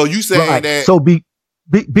 So you saying that. So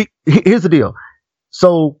here's the deal.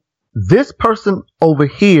 So this person over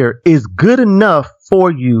here is good enough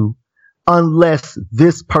for you unless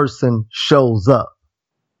this person shows up.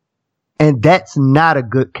 And that's not a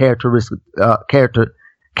good characteristic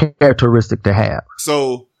to have.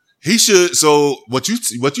 So he should. So what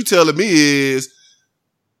you telling me is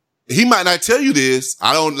he might not tell you this.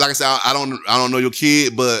 I don't know your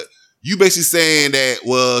kid, but you basically saying that,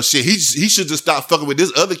 well, shit, he should just stop fucking with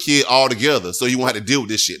this other kid altogether, so he won't have to deal with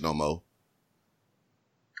this shit no more.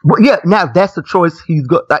 Well, yeah. Now if that's the choice he's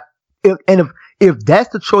got, if that's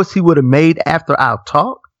the choice he would have made after our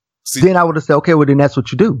talk, then I would have said, okay, well then that's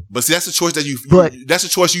what you do. But see, that's the choice that's the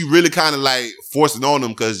choice you really kind of like forcing on him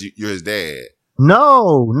because you're his dad.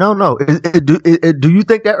 No. Do you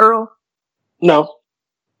think that, Earl? No.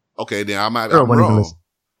 Okay, then I'm Earl wasn't even wrong.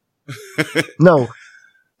 listening. No.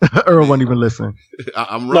 Earl wasn't even listening.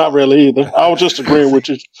 I'm wrong. Not really either. I was just agreeing with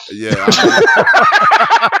you. Yeah.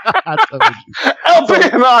 I told you. I'm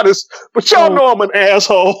being honest, but y'all know I'm an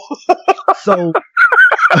asshole. So,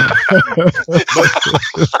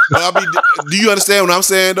 But I mean, do you understand what I'm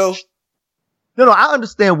saying though? no, I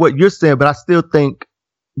understand what you're saying, but I still think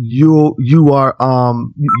you are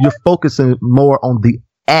you're focusing more on the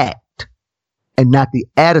act and not the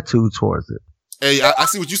attitude towards it. Hey, I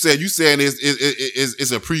see what you said. You saying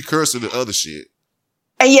is a precursor to other shit.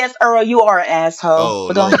 And yes, Earl, you are an asshole. Oh,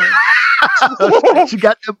 But go no. ahead. She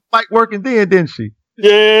got the mic working then, didn't she?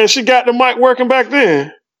 Yeah, she got the mic working back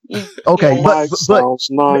then. Okay, Yeah. but Mic sounds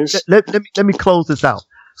nice. let me close this out.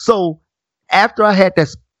 So after I had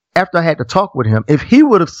to talk with him, if he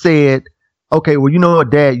would have said, "Okay, well, you know what,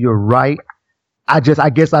 Dad, you're right. I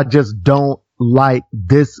guess I just don't like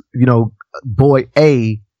this, boy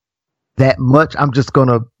A that much. I'm just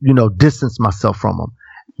gonna, distance myself from him."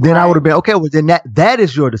 Then I Right. would have been okay. Well, then that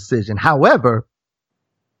is your decision. However,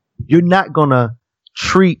 you're not gonna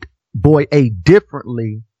treat boy A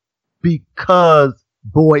differently because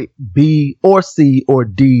boy B or C or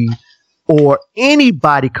D or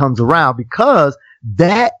anybody comes around, because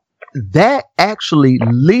that actually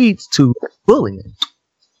leads to bullying,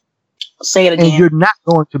 Say it and again. you're not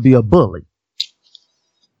going to be a bully.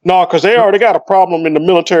 No, because they already got a problem in the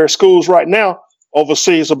military schools right now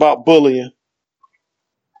overseas about bullying.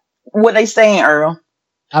 What they saying, Earl?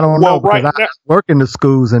 I don't Well, know, because right I now- work in the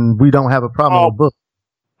schools and we don't have a problem with bullying.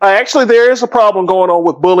 Actually, there is a problem going on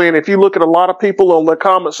with bullying. If you look at a lot of people on their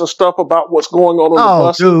comments and stuff about what's going on the Oh,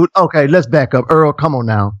 bus. dude. Okay, let's back up. Earl, come on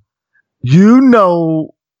now. You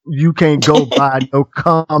know you can't go by no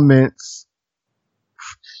comments.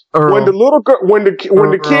 Earl, When the little girl, when the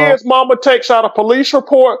Earl. kid's mama takes out a police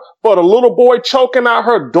report for the little boy choking out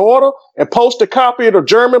her daughter and posts a copy of the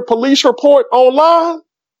German police report online,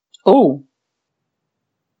 Ooh.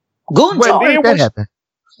 Guten when Tag. did that happen?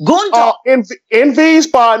 Guten Tag. in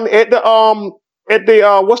Wiesbaden at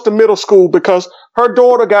the what's the middle school, because her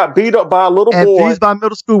daughter got beat up by a little At boy. Wiesbaden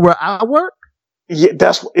Middle School where I work? Yeah,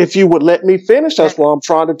 that's if you would let me finish. That's what I'm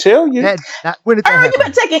trying to tell you. When did that Earl,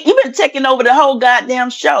 happen? you been taking over the whole goddamn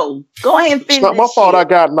show. Go ahead and finish. It's not my this fault. I shit.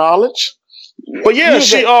 got knowledge. But yeah, Yeah,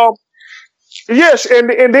 she but- yes, and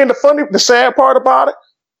then the sad part about it,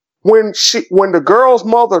 when the girl's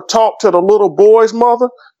mother talked to the little boy's mother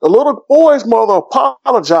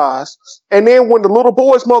apologized, and then when the little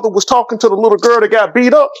boy's mother was talking to the little girl that got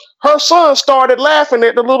beat up, her son started laughing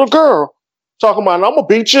at the little girl, talking about, "I'm gonna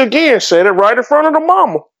beat you again." Said it right in front of the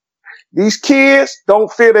mama. These kids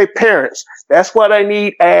don't fear their parents. That's why they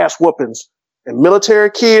need ass whoopings. And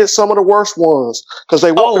military kids, some of the worst ones, because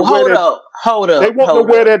they want Oh, to wear their hold up. they want to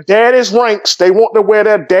wear their daddy's ranks. They want to wear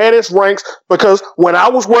their daddy's ranks, because when I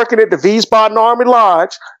was working at the Wiesbaden Army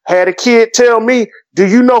Lodge, had a kid tell me, "Do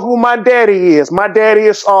you know who my daddy is? My daddy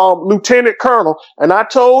is Lieutenant Colonel." And I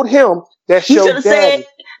told him, "That's You your should have daddy. said.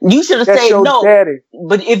 You should have That's said your no. daddy."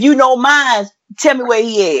 But if you know mine, tell me where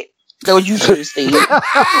he at. That's what you should have said.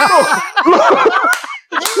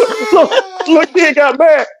 Look, he got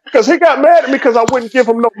mad because he got mad at me because I wouldn't give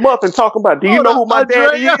him no muffin. Talking about, "Do you Hold know up, who my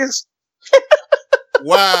daddy Andrea. is?"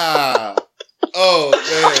 Wow. Oh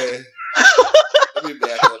man. Let me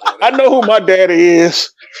back up on I that. know who my daddy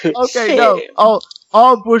is. Okay, Shit. no.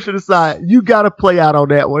 All bullshit aside, you got to play out on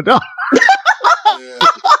that one. Yeah.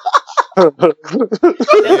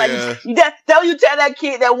 Don't you tell that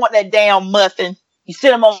kid that want that damn muffin. You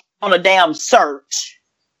send him on a damn search.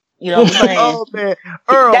 You know what I'm saying? Oh man,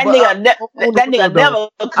 Earl, that but nigga never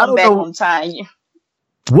I come don't back know. on time.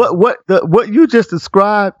 what you just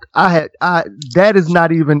described, that is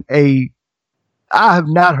not even I have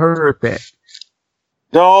not heard that.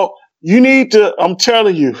 Dog, you need to, I'm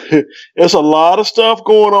telling you, there's a lot of stuff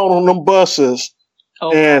going on them buses.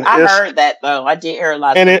 Oh, And I it's- heard that though. I did hear a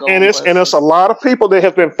lot. And of it's a lot of people that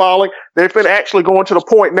have been following. They've been actually going to the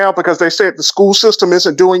point now, because they said the school system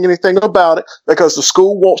isn't doing anything about it, because the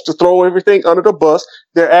school wants to throw everything under the bus.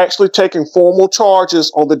 They're actually taking formal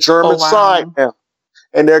charges on the German Oh, wow. side now.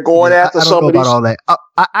 And they're going Yeah, after I don't some know of these. about all that.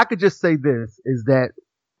 I could just say this is that,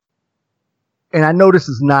 and I know this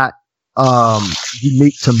is not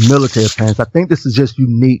unique to military parents. I think this is just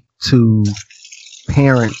unique to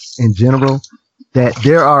parents in general, that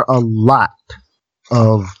there are a lot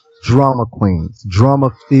of drama queens,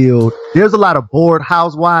 drama filled. There's a lot of bored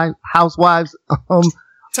housewives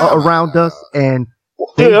around us, and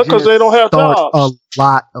Yeah, because they don't have start jobs. a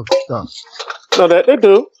lot of stuff. So that they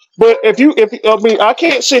do. But I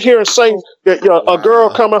can't sit here and say that a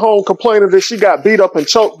girl coming home complaining that she got beat up and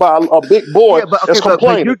choked by a big boy that's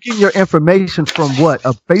complaining. But you're getting your information from what?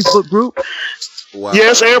 A Facebook group? Wow.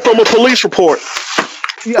 Yes, and from a police report.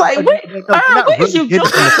 Yeah, Like, what is you doing?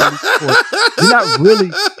 You're not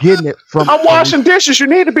really getting it from. I'm washing dishes. You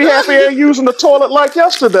need to be happy and using the toilet like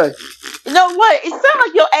yesterday. You know what? It sounds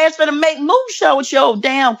like your ass finna make moonshine with your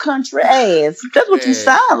damn country ass. That's what you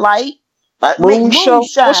sound like. Like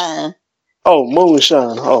moonshine. Oh,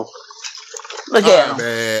 moonshine. Oh. Look at him.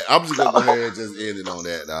 Man. I'm just gonna go ahead and just end it on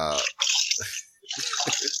that, dog.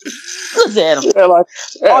 Look at him.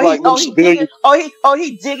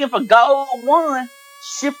 He digging for gold one.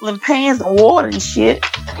 Shifting pans and water and shit.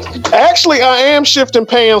 Actually, I am shifting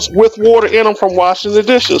pans with water in them from washing the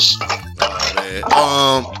dishes. Man.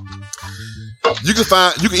 You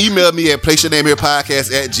can email me at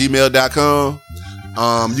placeyournameherepodcast@gmail.com.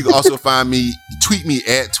 You can also tweet me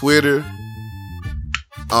at Twitter.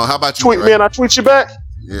 How about you? Tweet me and I tweet you back?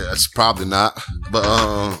 Yeah, it's probably not. But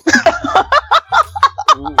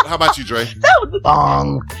how about you, Dre?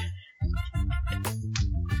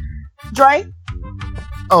 Dre?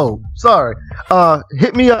 Oh, sorry.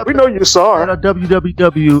 Hit me up. We know you're sorry. At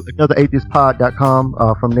www.another8thispod.com.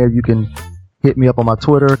 From there, you can hit me up on my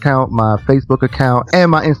Twitter account, my Facebook account, and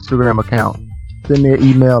my Instagram account. Send me an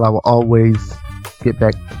email. I will always get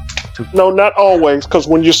back to you. No, not always, because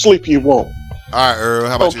when you sleep, you won't. All right, Earl.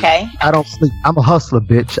 How about you? Okay. I don't sleep. I'm a hustler,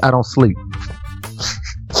 bitch. I don't sleep.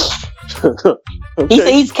 Okay.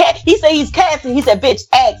 He said he's casting. He said, bitch,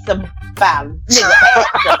 ask about him. Nigga,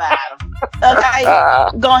 ask about him. Okay,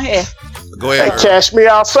 go ahead. Go ahead. Hey, cash me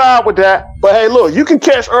outside with that. But hey, look, you can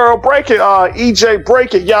catch Earl Break at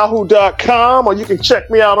ejbreak@yahoo.com, or you can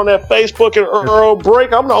check me out on that Facebook at Earl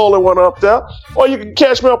Break. I'm the only one up there. Or you can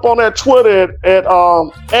catch me up on that Twitter at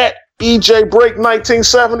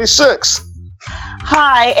EJBreak1976.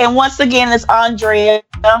 Hi, and once again, it's Andrea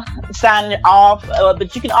signing off.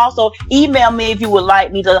 But you can also email me if you would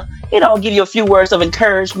like me to, give you a few words of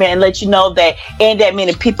encouragement and let you know that ain't that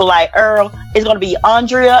many people like Earl. It's going to be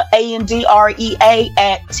Andrea, ANDREA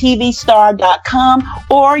 @tvstar.com,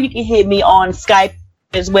 or you can hit me on Skype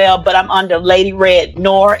as well. But I'm under Lady Red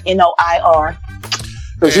Noir, NOIR.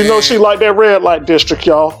 Because you know she like that red light district,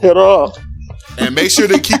 y'all. Hit her up. And make sure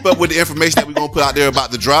to keep up with the information that we're going to put out there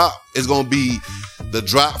about the drop. It's going to be the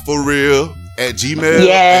drop for real at Gmail.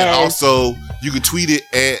 Yes. And also, you can tweet it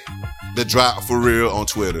at the drop for real on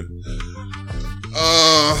Twitter.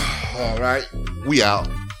 All right. We out.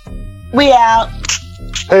 We out.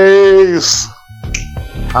 Peace.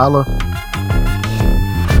 Holla.